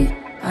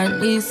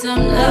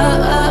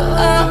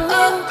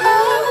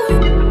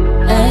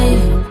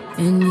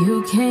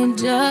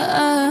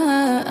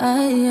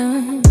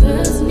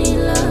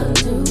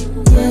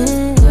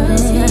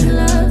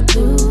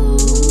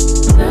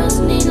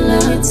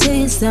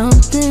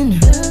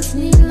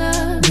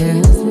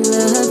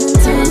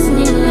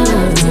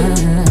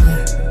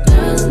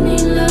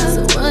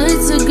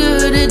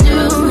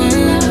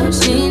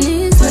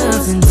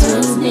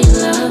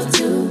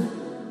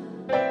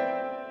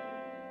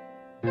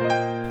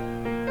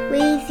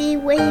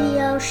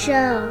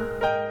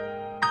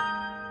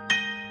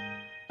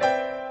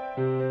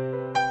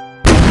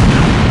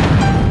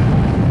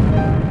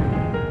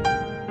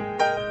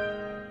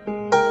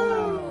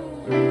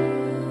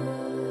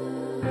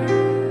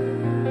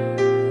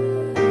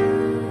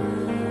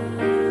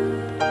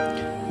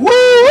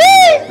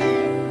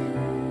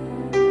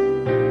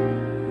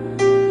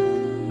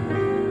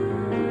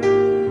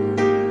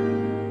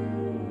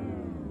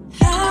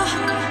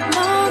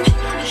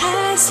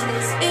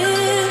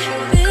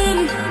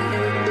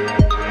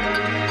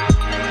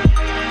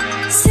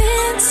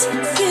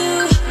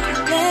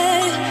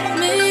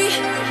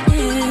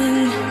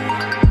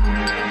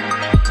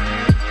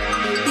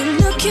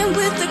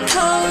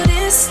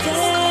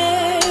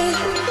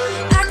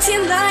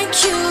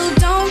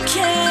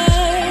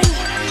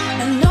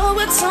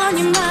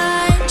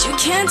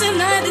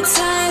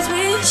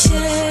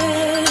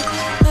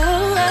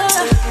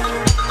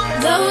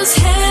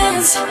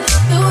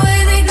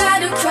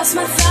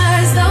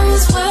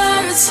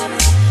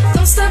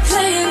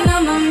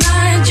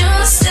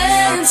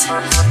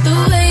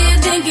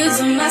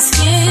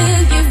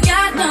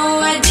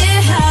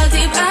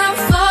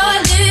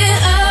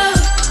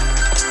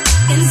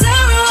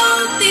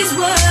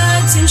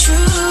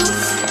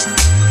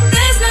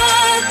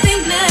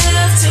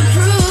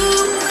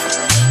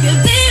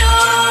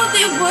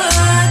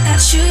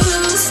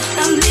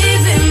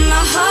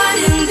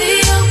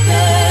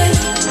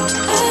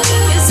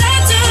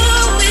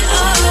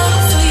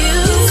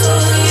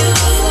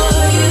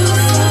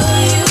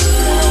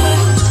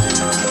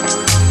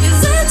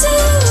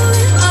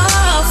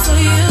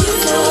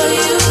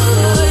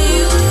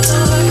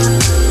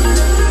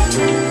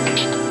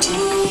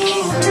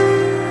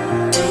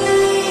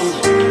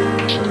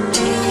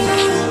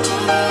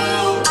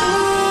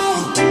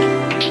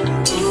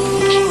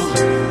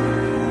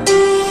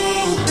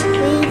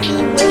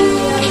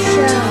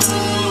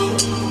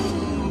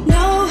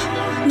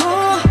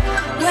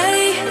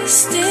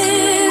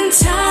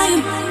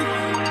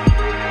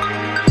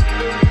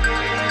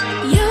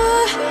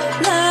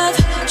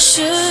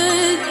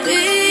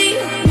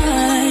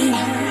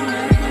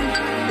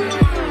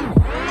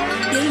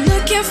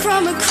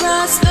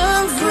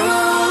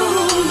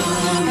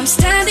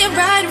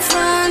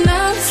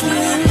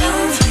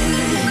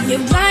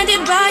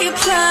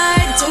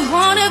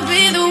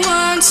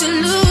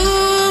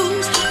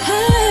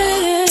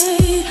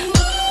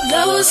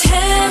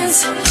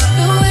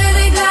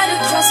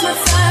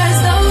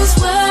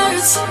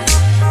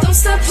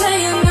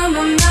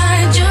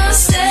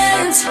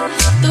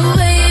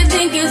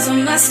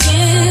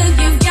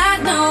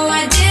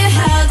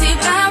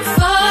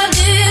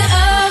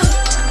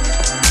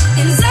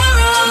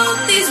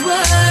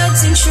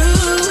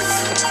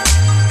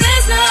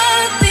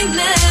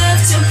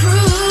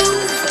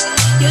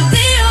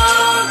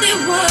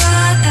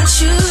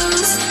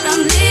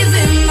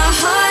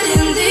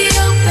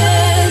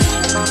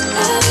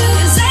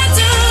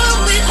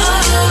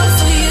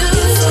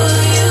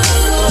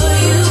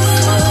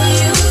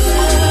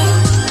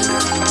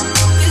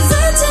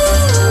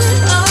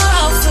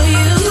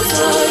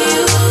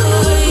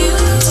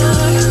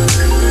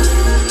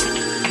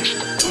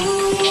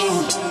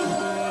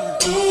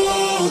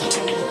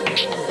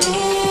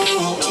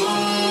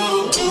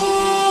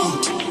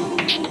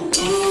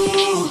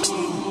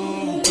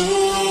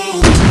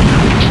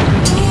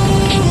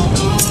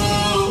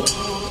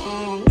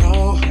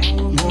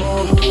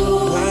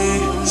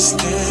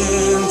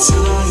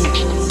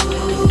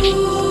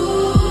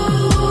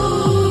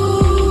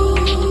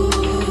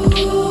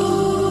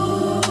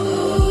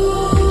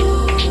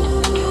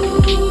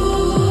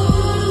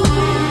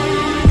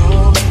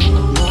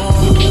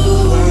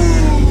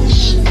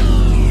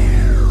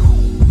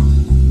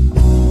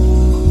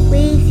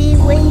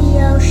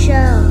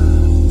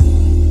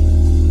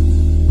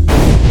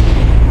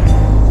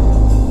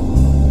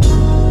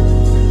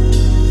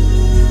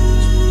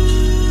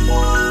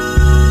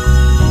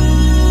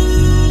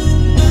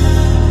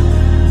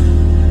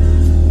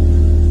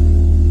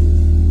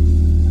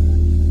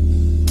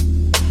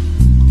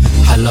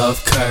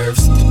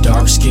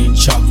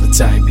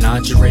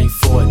 Lingerie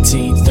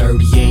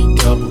 1438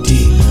 double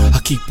D. I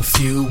keep a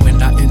few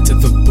when I enter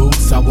the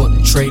booth. I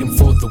wouldn't trade them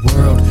for the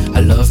world.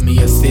 I love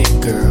me a thick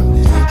girl.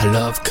 I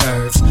love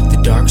curves,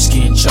 the dark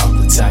skin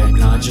chocolate type.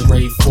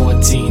 Lingerie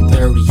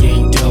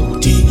 1438 double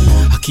D.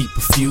 I keep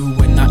a few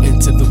when I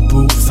enter the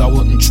booth. I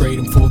wouldn't trade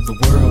them for the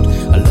world.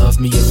 I love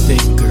me a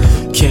thick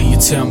girl. Can you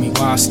tell me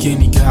why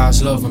skinny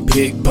guys love a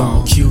big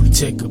bone? Cute to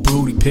take a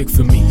booty pic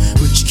for me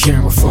with your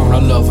camera phone. I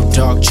love a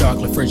dark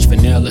chocolate, French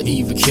vanilla,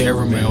 even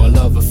caramel. I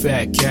love a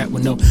fat cat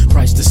with no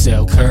price to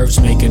sell. Curves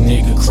make a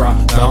nigga cry,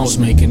 bones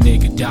make a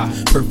nigga die.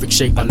 Perfect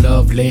shape, I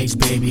love legs,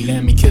 baby,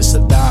 let me kiss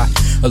a thigh.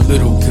 A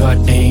little gut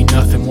ain't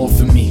nothing more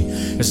for me,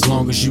 as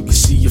long as you can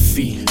see your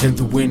feet. In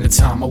the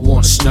wintertime, I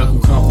wanna snuggle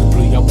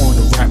comfortably, I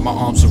wanna wrap my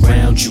arms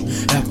around you.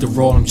 After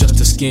all, I'm just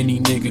a skinny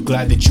nigga,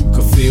 glad that you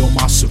could feel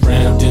my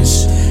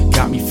surroundings.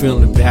 Got me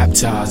feeling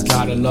baptized,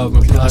 gotta love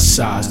me plus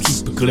size.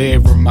 Keep a glare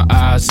in my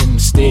eyes, and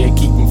instead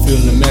keep them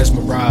feeling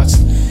mesmerized.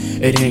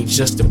 It ain't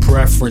just a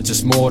preference,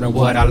 it's more than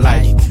what I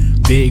like.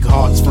 Big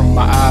hearts from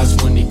my eyes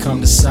when they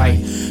come to sight.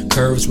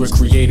 Curves were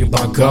created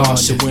by God,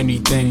 so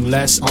anything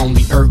less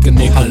only irk a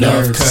nigga. I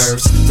love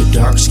curves, the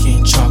dark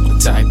skin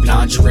chocolate type.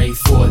 Lingerie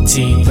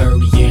 14,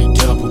 38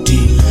 double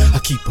D. I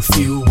keep a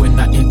few when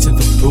I enter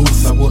the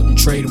booth, I wouldn't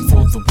trade them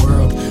for the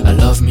world. I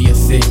love me a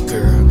thick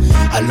girl,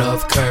 I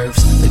love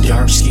curves, the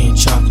dark skin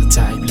chocolate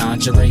type.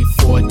 Lingerie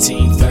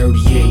 14,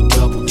 38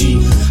 double D.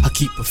 I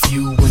keep a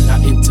few when I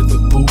enter the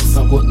booth,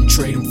 I wouldn't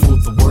trade them for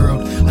the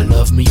world. I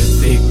love me a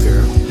thick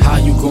girl. How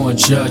you gonna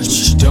judge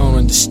what you don't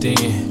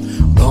understand?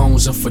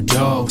 Bones are for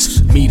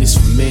dogs, meat is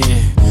for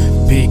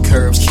men. Big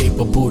curves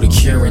capable to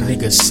curing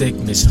nigga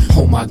sickness.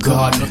 Oh my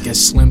God, look at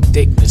slim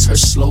thickness. Her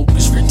slope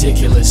is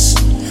ridiculous.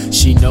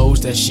 She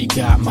knows that she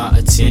got my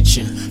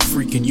attention.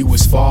 Freaking you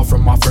is far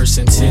from my first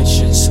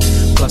intentions.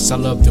 Plus I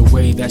love the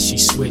way that she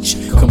switch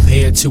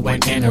compared to an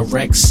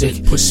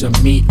anorexic. Put some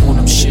meat on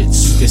them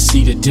shits, you can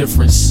see the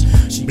difference.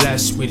 She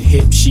blessed with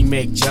hips, she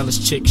make jealous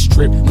chicks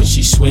strip when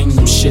she swing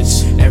them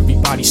shits.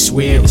 Everybody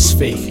swear it's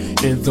fake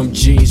in them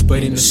jeans,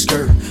 but in the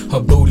skirt her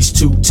booty's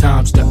 2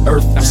 times the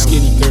earth. Now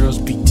skinny girls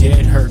be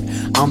dead hurt.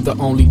 I'm the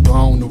only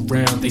bone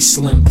around. They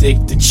slim,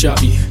 thick, the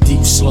chubby,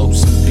 deep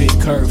slopes and big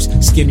curves.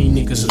 Skinny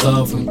niggas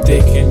love them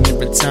thick, and in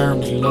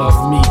return they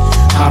love me.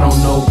 I don't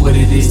know what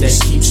it is that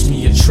keeps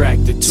me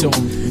attracted to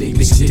them.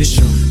 Niggas dish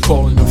them,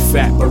 calling them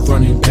fat but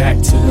running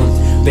back to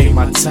them. They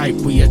my type,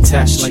 we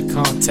attach like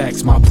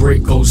contacts. My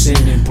break goes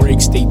in and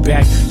breaks they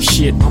back.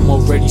 Shit, I'm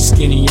already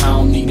skinny, I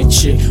don't need a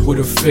chick with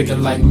a figure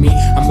like me.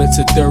 I'm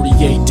into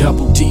 38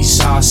 double D,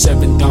 size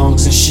 7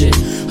 dongs and shit.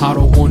 I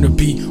don't wanna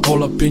be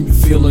all up in you,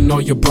 feeling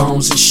all your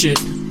bones and shit.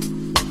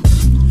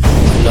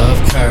 I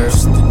love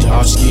curves, the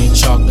dark skin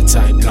chocolate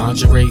type.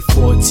 Lingerie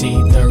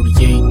 14,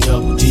 38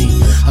 double D.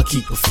 I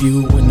keep a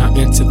few when I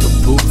enter the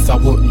booth, I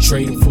wouldn't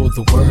trade them for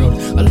the world.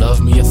 I love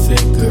me a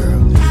thick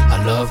girl,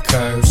 I love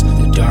curves,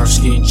 the dark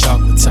skin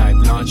chocolate type.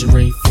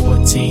 Lingerie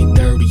 14,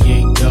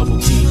 38 double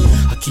D.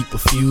 I keep a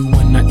few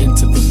when I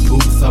enter the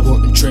booth, I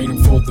wouldn't trade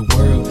them for the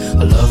world.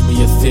 I love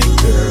me a thick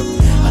girl,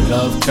 I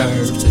love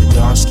curves, the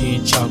dark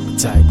skin chocolate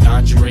type.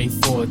 Lingerie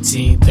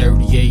 14,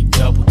 38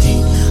 double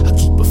D. I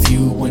keep a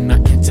few when I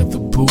enter the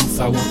booth,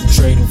 I wouldn't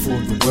trade them for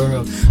the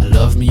world. I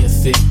love me a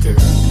thick girl,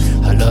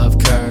 I love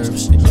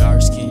curves, the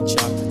dark skin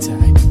chocolate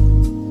type.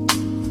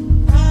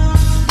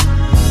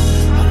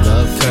 I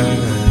love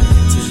curves,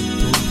 enter the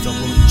booth, I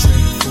wouldn't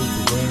trade them for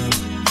the world.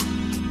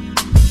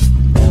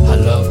 I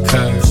love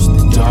curves,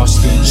 the dark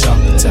skin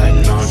chocolate type.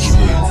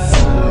 Lingerie.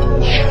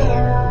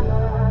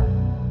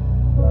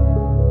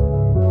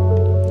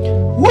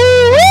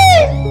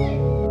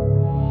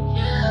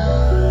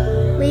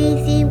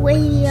 Weezy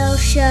Radio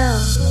Show.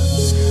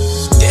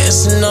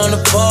 Dancing on the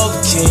pole,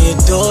 can you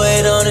do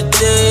it on a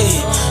day?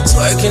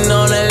 Twerking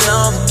on that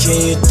lump, can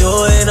you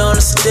do it on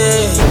a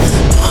stage?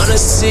 Wanna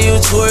see you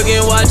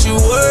twerking, watch you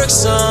work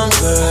some,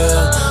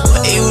 girl.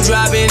 When you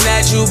dropping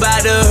that, you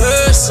bout to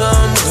hurt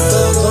some,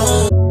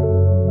 girl.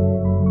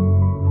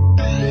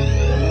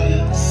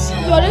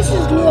 Yo, this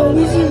is Lil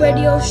Weezy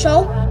Radio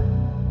Show.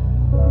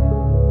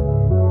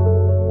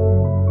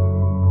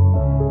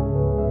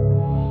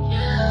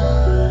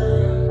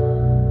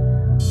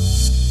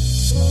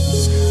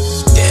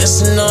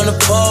 Dancing on the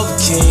pole,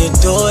 can you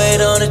do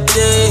it on a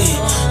day?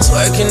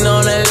 Twerking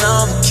on that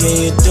lump, can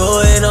you do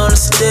it on a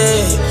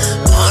stage?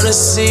 Wanna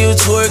see you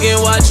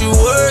twerking, watch you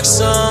work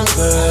some,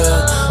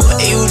 girl. When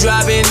you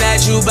dropping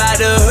that, you bout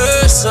to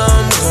hurt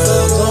some,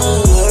 girl.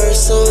 Gon' hurt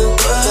some,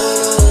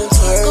 girl.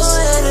 Twerk, go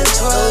ahead and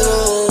twerk.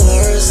 Gon'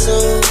 hurt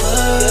some,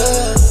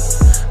 girl.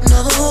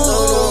 No,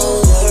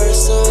 gon' hurt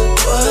some,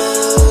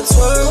 girl.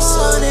 Twerk,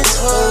 son, and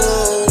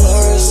twerk.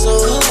 Hurt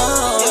some,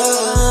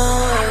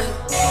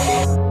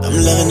 I'm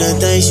loving the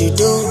things you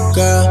do,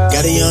 girl.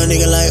 Got a young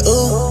nigga like,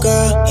 ooh,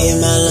 girl. Hit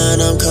my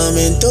line, I'm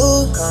coming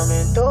through.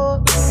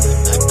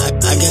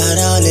 I got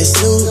all this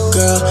loot,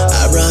 girl.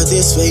 I brought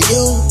this for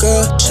you,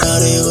 girl.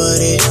 Shout it,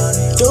 what it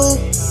do?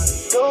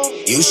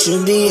 You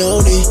should be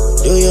on it.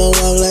 Do your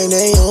walk like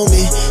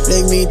Naomi.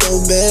 Make me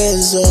throw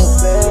bands up.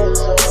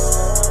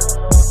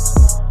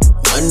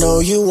 I know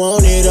you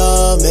want it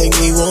all. Make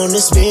me wanna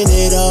spin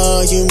it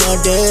all. You my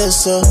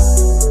dancer.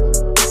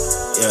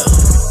 Yeah.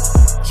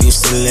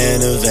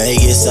 Atlanta,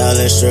 Vegas, all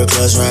the strip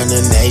clubs round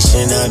the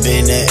nation. I've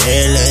been the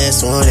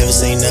airless one, never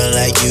seen nothing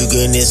like you,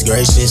 goodness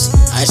gracious.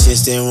 I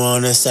just didn't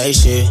wanna say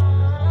shit,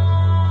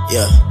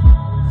 yeah.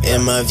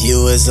 And my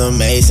view is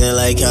amazing,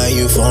 like how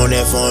you form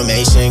that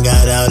formation.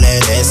 Got all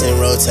that ass in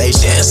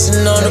rotation.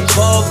 Dancing on the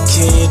pole,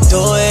 can you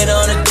do it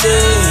on a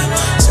day?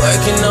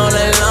 Twerking on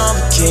that lump,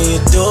 can you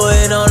do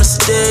it on a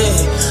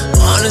stage?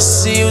 Wanna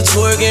see you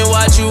twerking,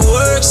 watch you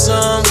work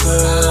some,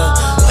 girl.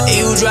 When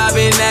you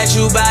dropping that,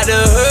 you bout to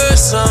hurt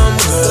some,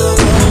 girl.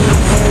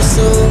 Hurt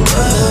some,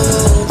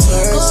 girl.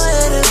 Twerk, go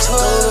ahead and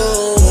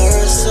twerk.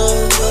 Hurt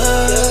some,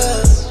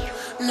 girl.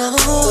 No,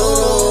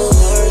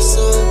 hurt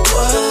some,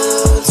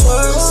 girl.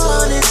 Twerk,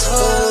 son, and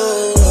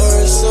twerk.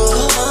 Hurt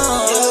some,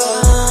 girl.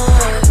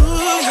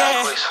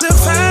 The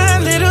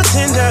fine little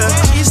tender,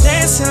 she's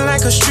dancing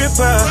like a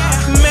stripper.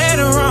 Met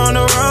her on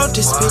the road,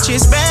 this bitch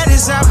is bad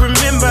as I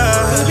remember.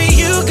 Baby,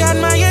 you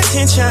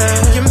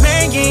attention. Your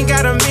man, you ain't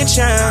gotta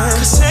mention.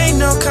 Cause ain't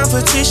no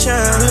competition.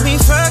 When we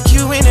fuck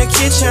you in the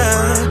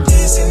kitchen.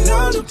 Dancing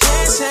on the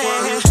dancing.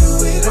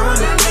 Do it on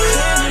the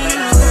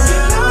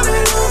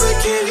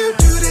can you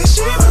do this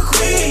shit for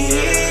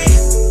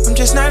queen? I'm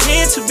just not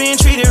into being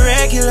treated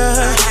regular.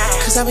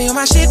 Cause I be on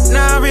my shit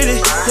now, really.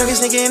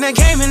 Youngest nigga in the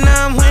game and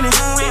now I'm winning.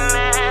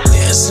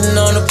 Dancing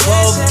on the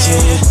pole,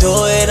 can you do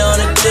it on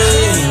the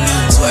day?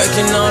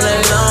 Twerking on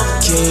that number,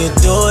 can you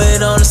do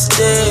it on the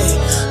stage?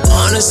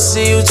 Wanna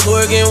see you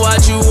twerking,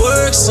 watch you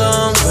work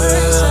some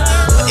girl.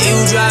 You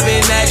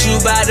driving that, you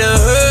bout to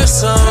hurt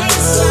some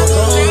girl.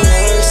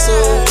 Hurt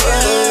some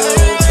girl,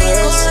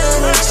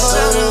 hurt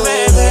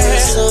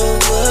some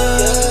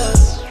world.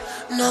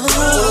 No,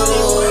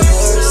 hurt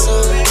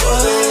some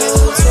world,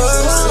 hurt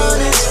some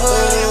world,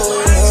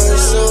 hurt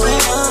some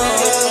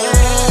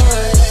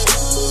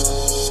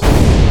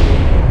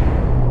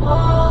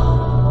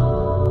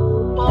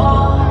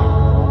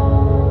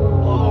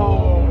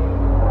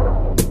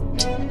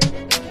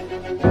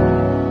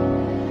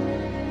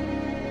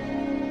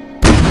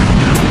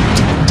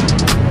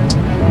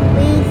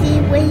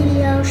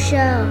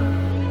Show.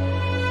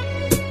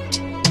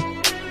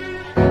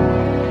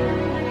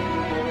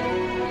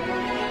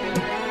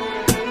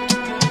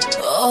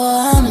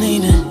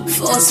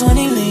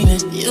 420 leaning,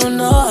 you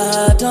know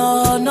I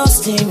don't know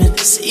steaming.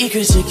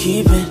 Secrets you're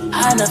keeping,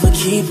 I never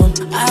keep them.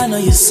 I know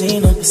you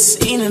seen them,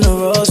 seen in the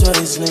Rolls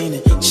Royce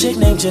leaning. Chick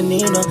named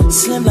Janina,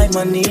 slim like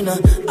my Nina.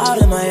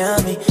 Out in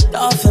Miami,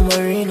 Dolphin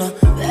Marina.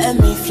 Let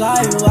me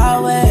fly you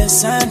out where it's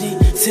sandy.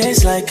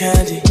 Tastes like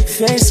candy,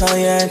 face on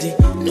Yandy.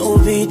 New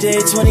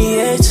B-Day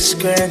 28, just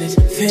granted.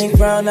 Pink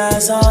brown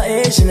eyes, all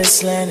Asian and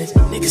slanted.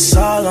 Niggas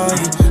all on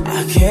you,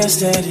 I can't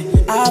stand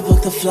it. I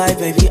booked the flight,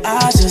 baby,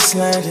 I just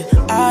landed.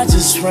 I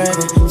just ran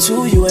it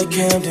to you at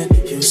Camden.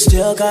 You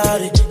still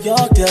got it,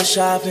 Yorkdale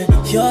shopping.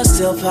 You're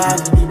still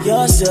popping,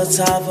 you're still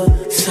top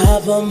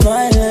of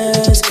my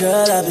list.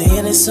 Girl, I've been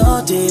in it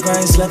so deep, I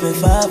ain't slept in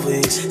 5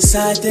 weeks.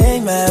 Side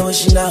thing, man, when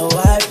she not who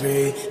I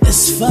breathe.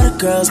 This is for the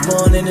girls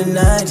born in the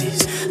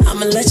 90s.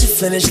 I'ma let you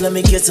finish, let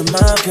me get to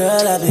my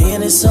girl. I've been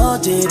in it so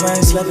deep, I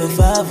ain't slept in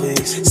 5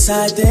 weeks.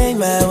 Side thing,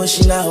 man, when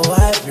she not who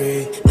I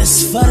breathe.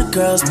 This is for the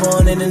girls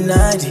born in the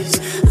 90s.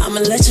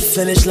 I'ma let you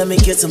finish, let me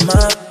get to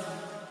my.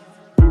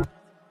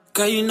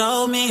 Girl, you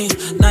know me,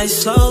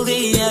 nice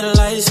slowly, yeah, the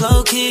lights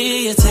low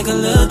key. You take a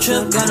little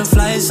trip, got the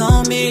flights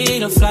on me,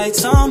 the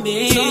flights on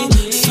me,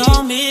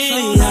 on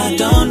me. I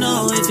don't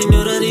know if you're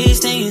new to these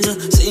things,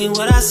 seeing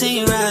what I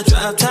see, right,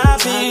 drop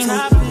topping.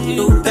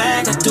 New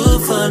bag, I do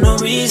it for no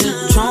reason.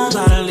 Tron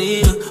by the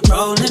leader,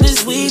 rolling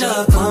this weed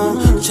up,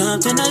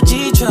 jumped in a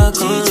G-Truck,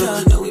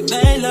 and we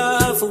made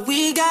love, but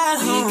we got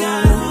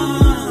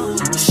home.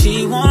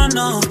 She wanna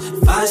know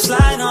if I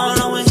slide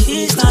on when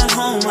he's not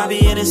home. I be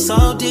in it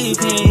so deep,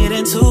 he ain't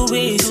in 2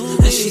 weeks.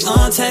 And she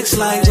on text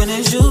like, when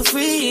is you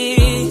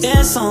free?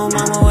 Yeah, so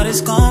mama, what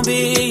it's gon'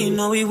 be? You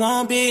know we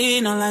won't be,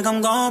 not like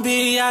I'm gon'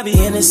 be. I be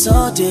in it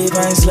so deep,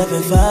 I ain't slept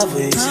in 5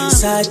 weeks.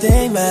 Side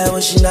thing, man,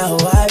 when she not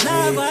who I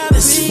be.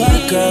 This is for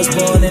the girls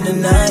born in the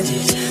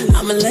 90s.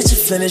 I'ma let you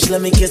finish,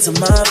 let me get to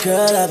my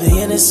girl. I be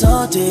in it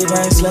so deep,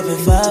 I ain't slept in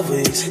 5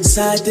 weeks.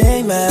 Side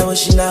thing, man, when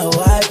she not who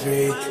I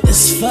breathe.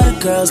 This is for the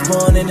girls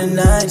born in the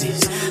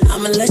 90s.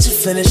 I'ma let you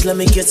finish, let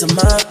me get to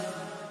my.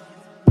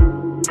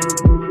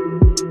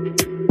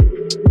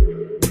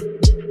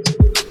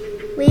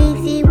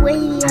 Weezy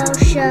Radio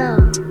Show.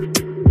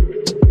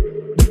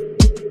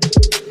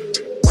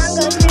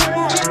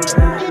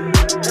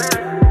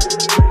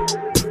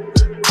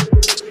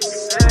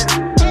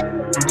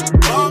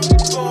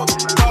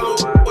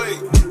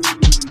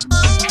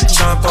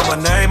 My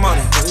name on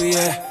it, oh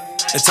yeah.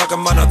 They talking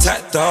about no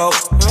tattoo.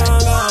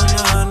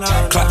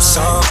 No. Clap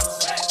song,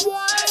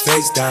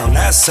 face down,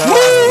 that's all.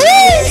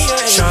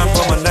 Trying to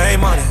put my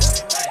name on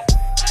it.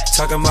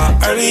 Talking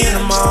about early in the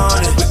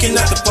morning. We can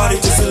at the party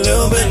just a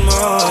little bit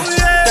more.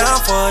 Down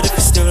for it if you're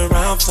still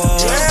around for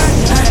it.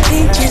 I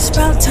think it's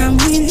about time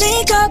we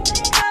link up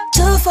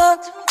to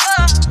fuck.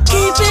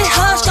 Keep it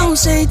hush, don't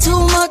say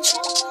too much.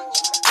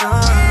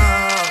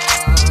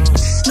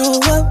 Know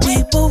what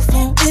we both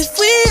want if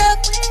we up.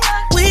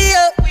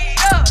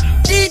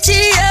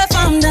 DTF,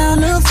 I'm down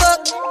to fuck.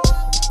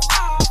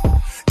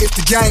 If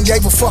the gang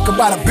gave a fuck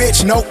about a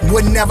bitch, nope,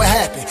 wouldn't never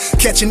happen.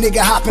 Catch a nigga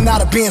hopping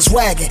out of Benz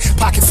wagon,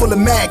 pocket full of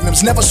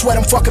magnums, never sweat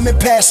him, fuck him and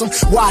pass him.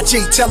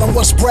 YG, tell him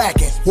what's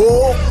bragging.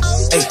 Whoa.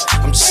 Hey,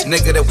 I'm just a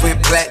nigga that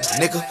went black,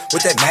 nigga,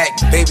 with that mag,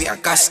 baby, I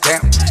got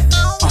stamped.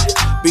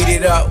 Beat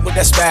it up with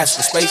that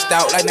spatula, spaced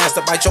out like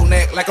Nasty, bite your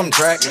neck like I'm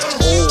dragging.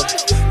 Oh,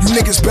 you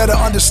niggas better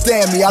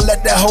understand me. I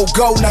let that hoe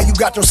go, now you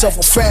got yourself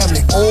a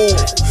family. Oh,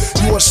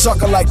 you a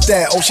sucker like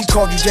that. Oh, she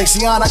called you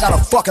JCon, I got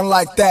a fucking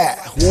like that.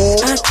 Whoa.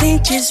 I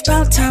think it's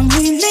about time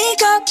we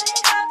link up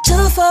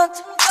to fuck.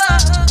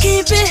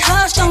 Keep it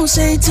hush, don't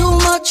say too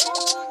much.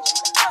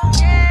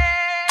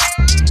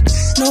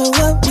 Know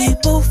what we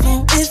both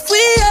want if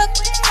we up.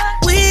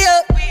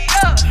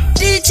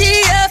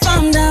 DTF,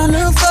 I'm down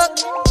to fuck.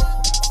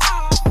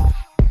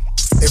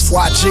 If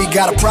YG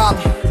got a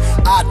problem,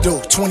 I do.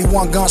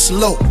 21 gun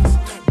salute.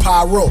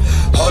 Pyro.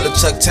 Hold up,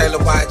 Chuck Taylor,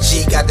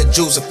 YG got the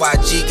juice. If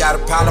YG got a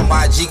problem,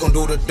 YG gon'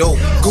 do the do.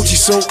 Gucci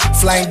suit,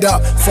 flamed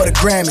up for the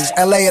Grammys.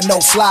 LA a no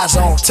fly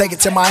zone, take it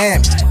to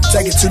Miami.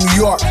 Take it to New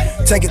York,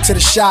 take it to the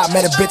shop.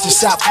 Met a bitch in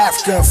South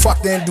Africa and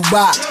fucked her in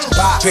Dubai.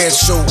 Bye. Pair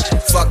shoe,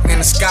 fucked in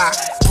the sky.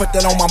 Put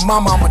that on my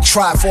mama, I'ma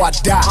try before I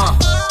die.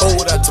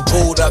 Booed up to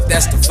booed up,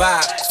 that's the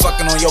vibe.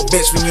 Fucking on your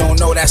bitch when you don't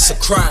know that's a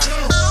crime.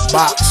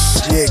 Box,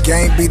 yeah,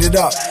 game beat it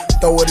up.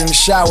 Throw it in the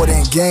shower,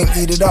 then game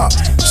eat it up.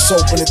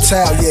 Soap in the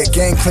towel, yeah,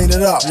 game clean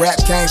it up. Rap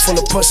game full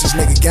of pussies,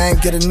 nigga, game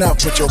get enough.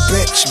 But your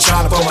bitch, I'm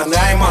trying to put my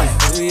name on it.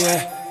 Oh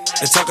yeah,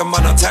 they talking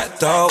about no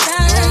tattoo.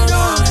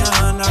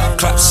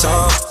 Clap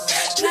song,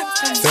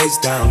 face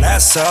down,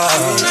 that's up.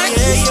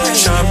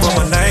 Trying to put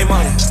my name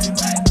on it.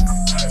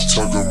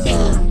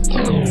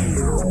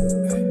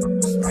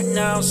 Right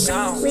now,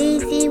 sound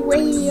Weezy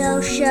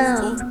Radio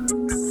Show.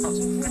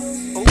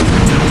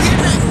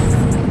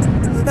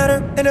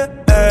 Better in the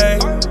A,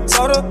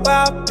 told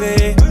about B.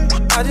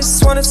 I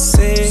just wanna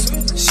see,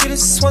 she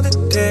just want the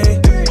day.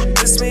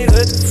 Kiss me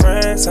with the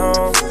friends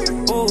on,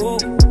 ooh.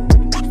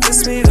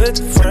 Kiss me with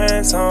the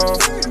friends on,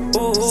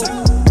 ooh.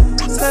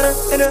 Better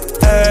in the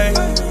A,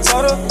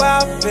 told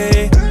about B.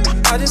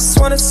 I just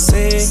wanna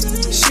see,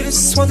 she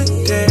just want the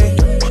day.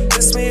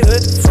 Kiss me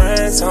with the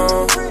friends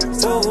on,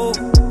 ooh.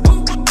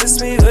 Kiss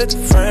me with the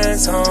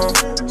friends on,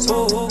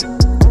 ooh.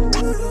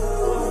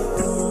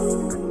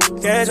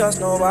 Can't trust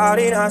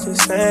nobody, not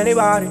just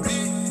anybody.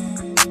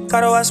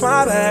 Gotta watch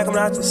my back, I'm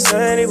not just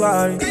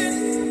anybody.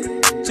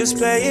 Just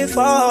play it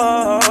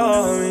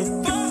for me.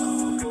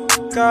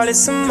 Girl,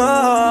 it's a movie.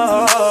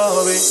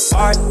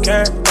 I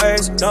can't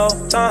waste no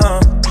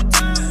time.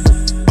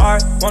 I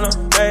wanna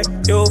make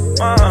you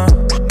mine.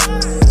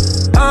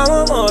 I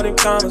want more than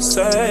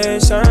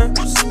conversation.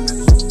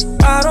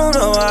 I don't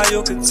know how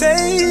you could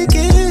take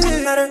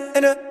it. Better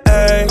in the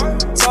A,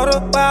 told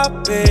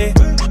about B.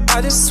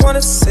 I just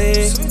wanna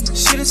see,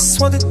 she just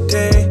want the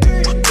day.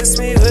 Kiss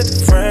me with the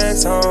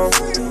friends on,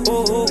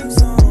 ooh.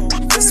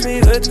 Kiss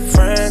me with the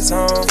friends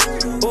on,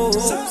 ooh.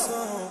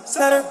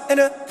 Let her in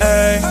the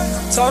A,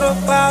 told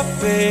about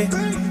B.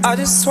 I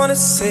just wanna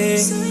see,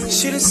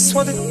 she just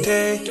want the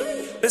day.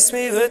 Kiss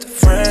me with the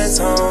friends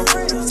on,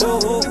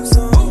 ooh.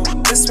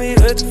 Kiss me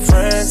with the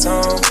friends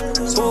on,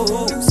 ooh.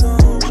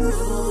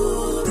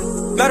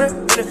 Let her in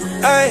the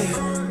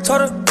A,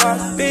 told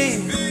about B.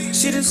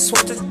 She just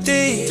want the D,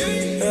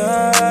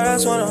 yeah,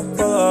 that's when I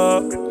pull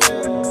up.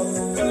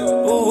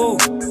 Ooh,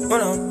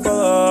 when I pull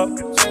up.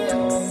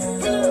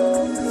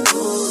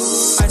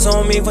 Ice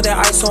on me, put that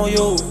ice on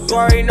you. You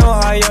already know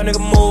how young nigga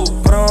move.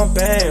 Put on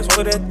bands, walk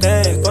with that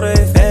thing, go to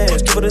the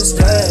fans, keep it a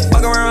stand.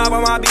 Walk around up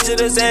on my beach to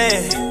the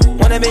sand.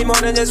 Wanna be more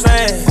than just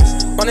friends.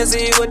 Wanna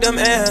see you with them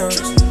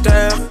M's.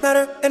 Damn,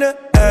 better in the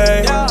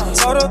A,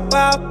 told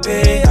about B.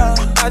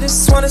 I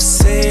just wanna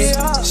see,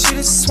 she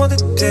just want the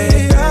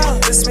day.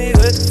 Kiss me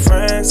with the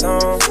friends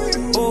on,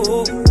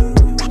 ooh.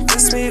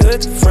 Kiss me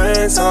with the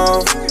friends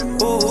on,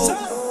 ooh.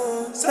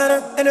 Let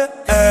her in the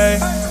A,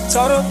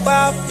 told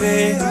about B.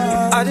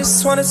 I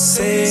just wanna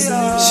see,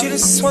 she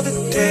just want the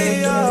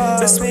day.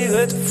 Kiss me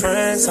with the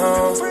friends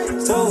on,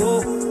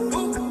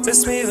 ooh.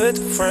 Kiss me with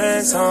the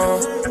friends on,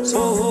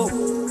 ooh.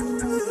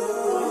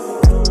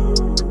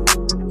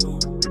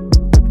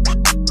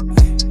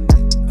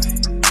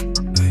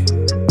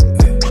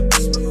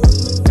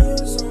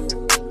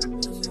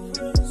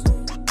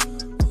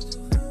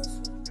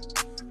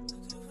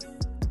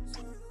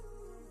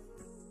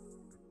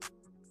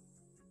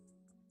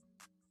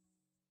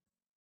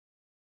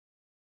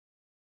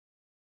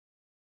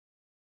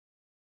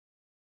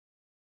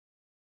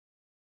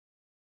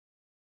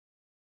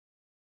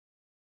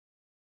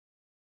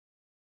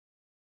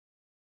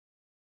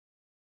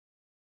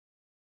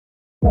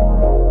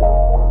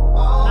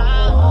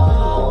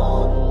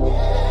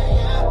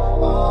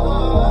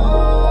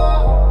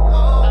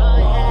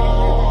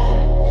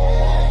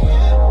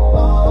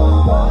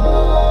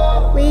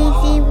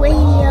 Weezy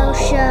Radio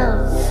Show.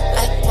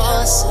 Like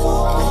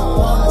porcelain.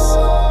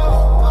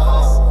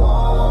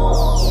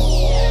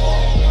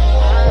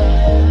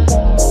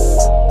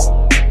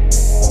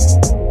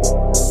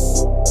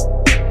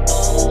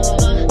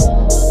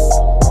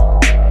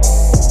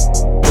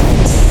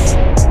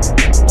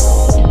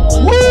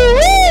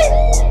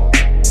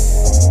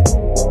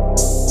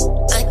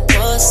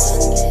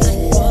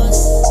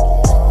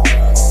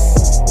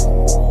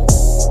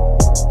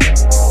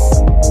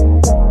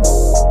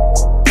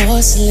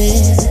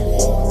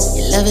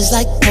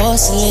 Like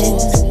porcelain,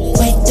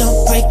 wait,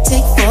 don't break,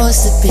 take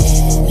force to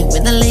bend. And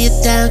when I lay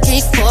it down,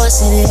 can't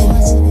force it in.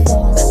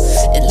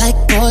 And like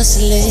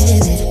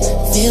porcelain, it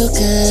feel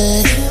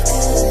good.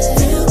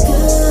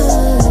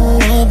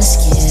 Warm the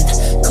skin,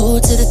 cool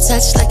to the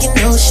touch like an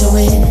ocean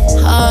wind.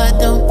 Heart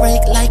don't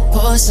break like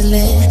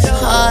porcelain.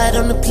 Heart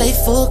on the plate,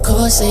 full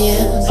course,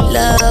 yeah.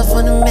 Love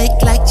wanna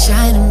make like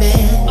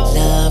Chinaman.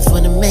 Love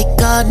wanna make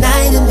all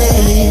night in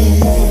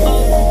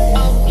bed.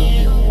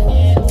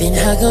 Then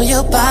hug on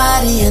your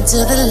body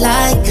until the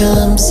light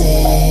comes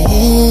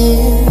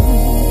in.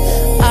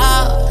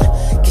 Oh,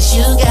 'cause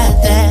you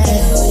got that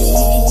beauty.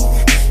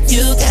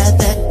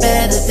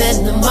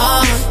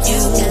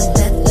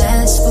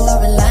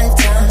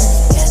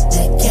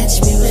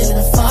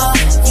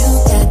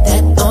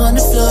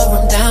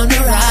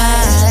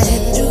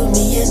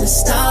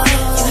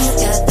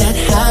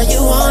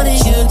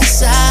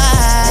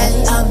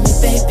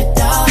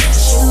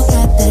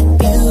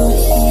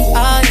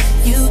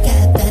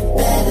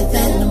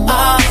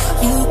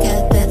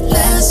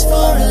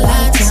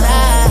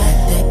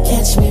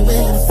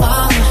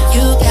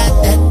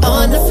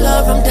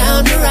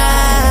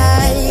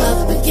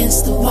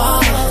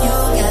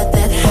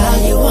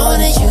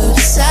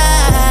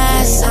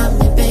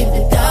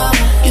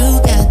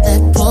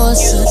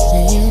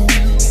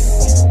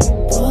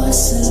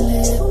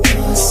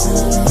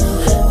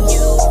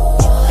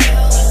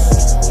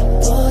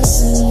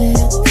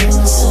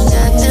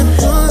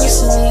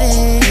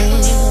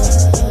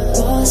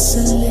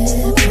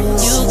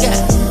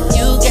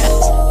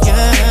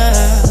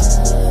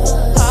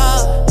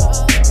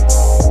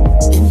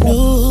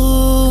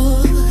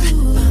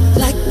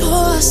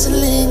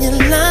 Porcelain, your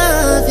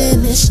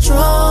loving is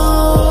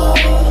strong.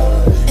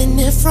 And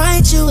if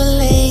right you were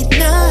late,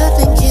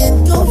 nothing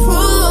can go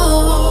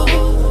wrong.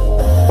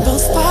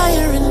 Both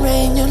fire and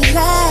rain, you'll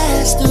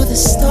last through the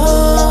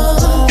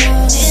storm.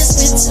 It's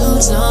been too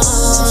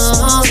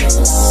long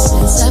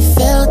since I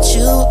felt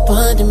you up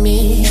under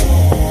me.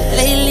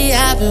 Lately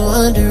I've been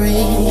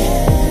wondering,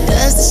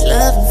 does this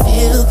love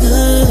feel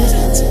good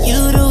to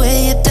you the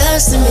way it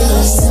does to me?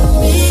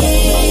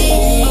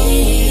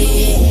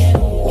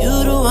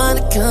 You the one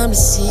to come to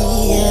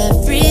see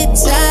every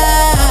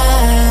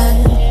time.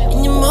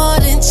 And you're more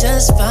than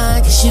just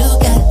fine, cause you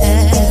got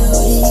that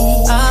beauty.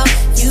 Oh,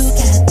 you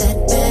got that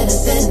better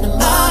than the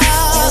mark.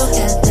 You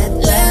got that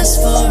last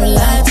for a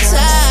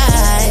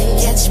lifetime.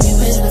 Catch me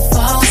when I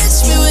fall. Catch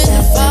me when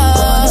I fall.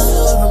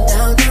 I'm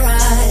down to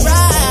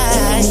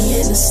ride. Me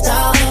in the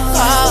stars.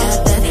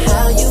 Got that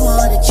how you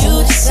want it. You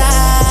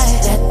decide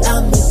that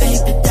I'm your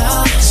baby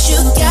doll. You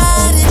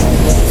got it.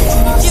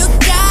 You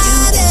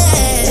got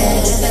it.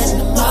 Better than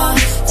the mark.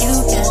 You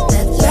got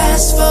that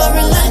last for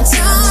a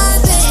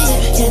lifetime,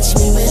 baby. Catch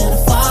me when I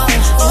fall.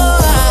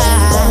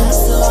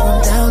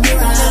 I'm down to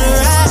ride.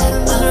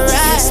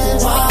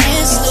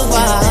 Against the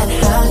wall. That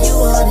how you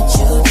want it.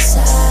 You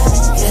decide.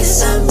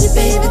 'Cause I'm your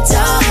baby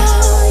doll.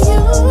 You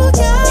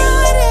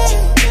got it.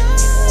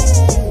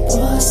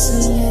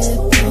 Porcelain,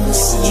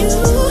 porcelain. You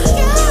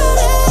got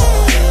it.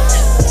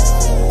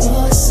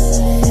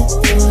 Porcelain,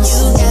 porcelain.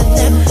 You got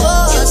that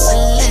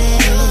porcelain.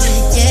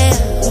 Yeah.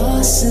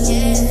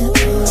 Porcelain,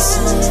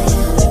 porcelain.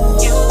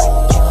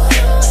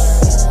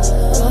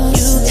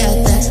 You got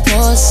that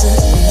porcelain.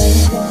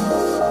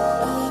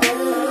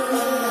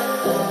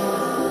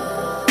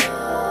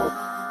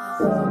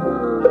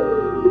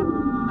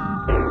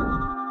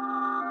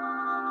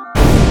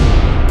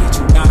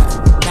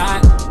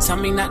 Tell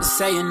me not to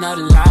say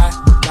another lie.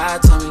 Lie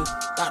to me,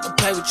 not to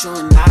play with you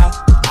and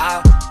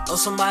I know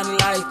somebody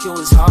like you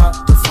is hard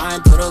to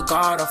find. Put a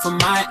guard off of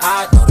my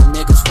eye. Know the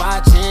niggas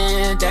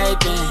watching, they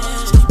been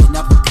sleeping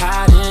up and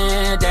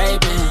cotton, they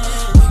been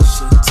big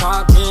shit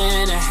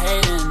talking and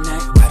hating.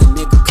 Got a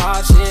nigga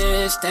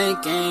cautious,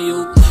 thinking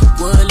you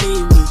would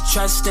leave me.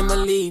 Trust and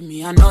believe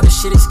me, I know this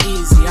shit is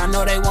easy. I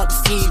know they want to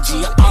feed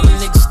you. All the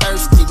niggas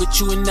thirsty, but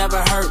you would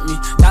never hurt me.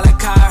 Not like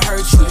how I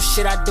hurt you, the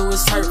shit I do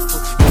is hurtful.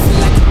 You feel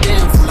like a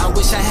damn fool, I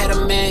wish I had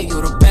a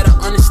manual to better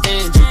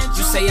understand you.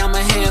 You say I'm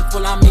a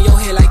handful, I'm in your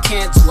head like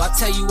Cantu. I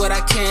tell you what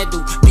I can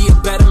do, be a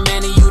better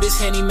man than you. This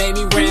Henny made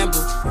me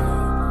ramble.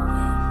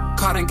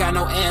 Caught ain't got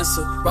no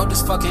answer. Wrote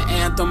this fucking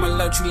anthem,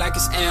 alert you like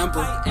it's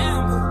amber.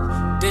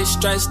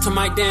 Distress to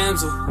my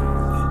damsel,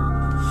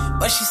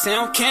 but she say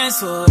I'm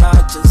canceled.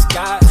 I just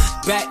got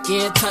back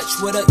in touch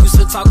with her. Used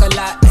to talk a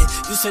lot, ay.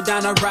 Used to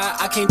down a ride.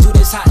 I can't do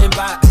this hot and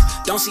by.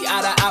 Don't see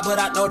eye to eye, but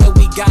I know that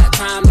we got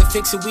time to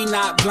fix it. We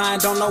not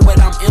blind. Don't know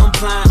what I'm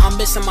implying. I'm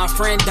missing my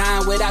friend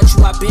dying. Without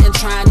you, I been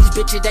trying. These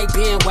bitches, they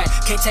been whack.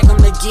 Can't take them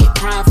to get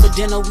prime. For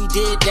dinner, we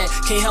did that.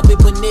 Can't help it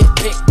but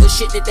nitpick the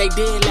shit that they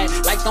did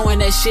like throwing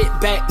that shit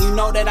back. You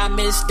know that I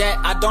miss that.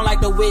 I don't like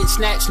the wig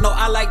snatch. No,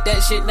 I like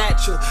that shit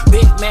natural.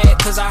 Big mad,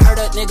 cause I heard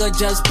a nigga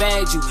just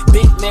bagged you.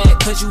 Big mad,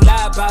 cause you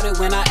lied about it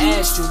when I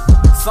asked you.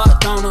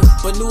 Fucked on her,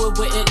 but knew it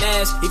wouldn't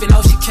last. Even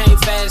though she came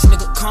fast,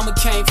 nigga, karma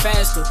came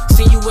faster.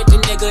 Seen you with the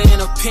nigga in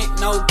a pink,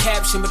 no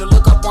caption, but the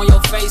look up on your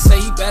face say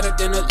he better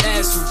than the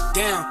last one.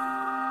 Damn,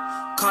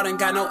 caught ain't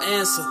got no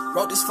answer.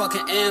 Wrote this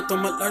fucking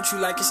anthem, alert you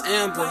like it's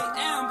amber.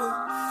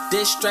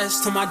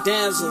 Distress to my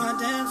damsel,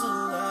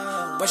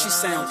 but she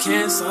say I'm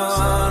canceled.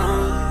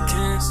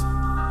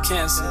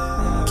 Cancel.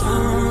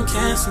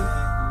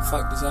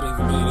 Fuck, does that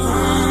even mean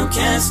it?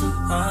 Cancel.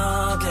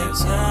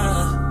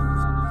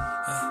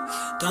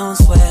 Don't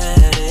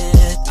sweat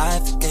it. I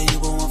forget you,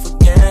 but won't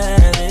forget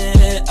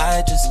it.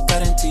 I just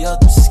got into your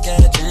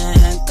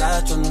schedule.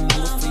 Got your new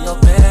number for your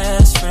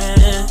best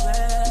friend.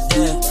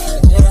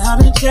 Yeah, I've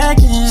been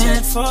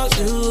checking for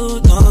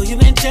you. No, you've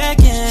been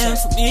checking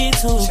for me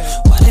too.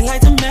 Why they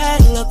like to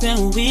meddle up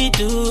in what we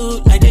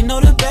do? Like they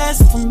know the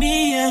best for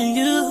me and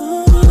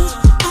you.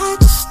 I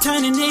just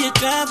turned into your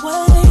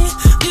driveway.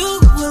 You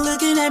were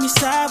looking at me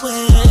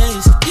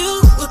sideways.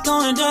 You were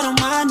throwing dirt on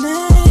my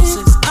name.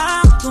 Since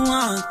I'm the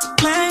one to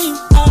blame,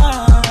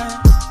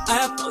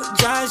 I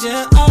apologize,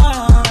 yeah.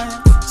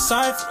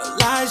 Sorry for the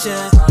lies,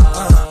 yeah.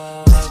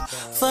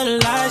 For the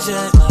lies,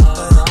 yeah.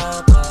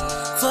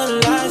 For the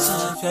lies,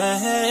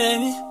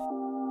 yeah.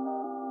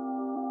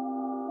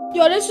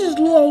 Yo, this is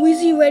Lou on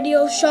Weezy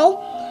Radio Show.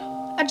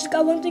 I just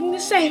got one thing to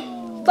say.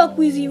 Fuck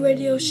Weezy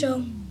Radio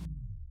Show.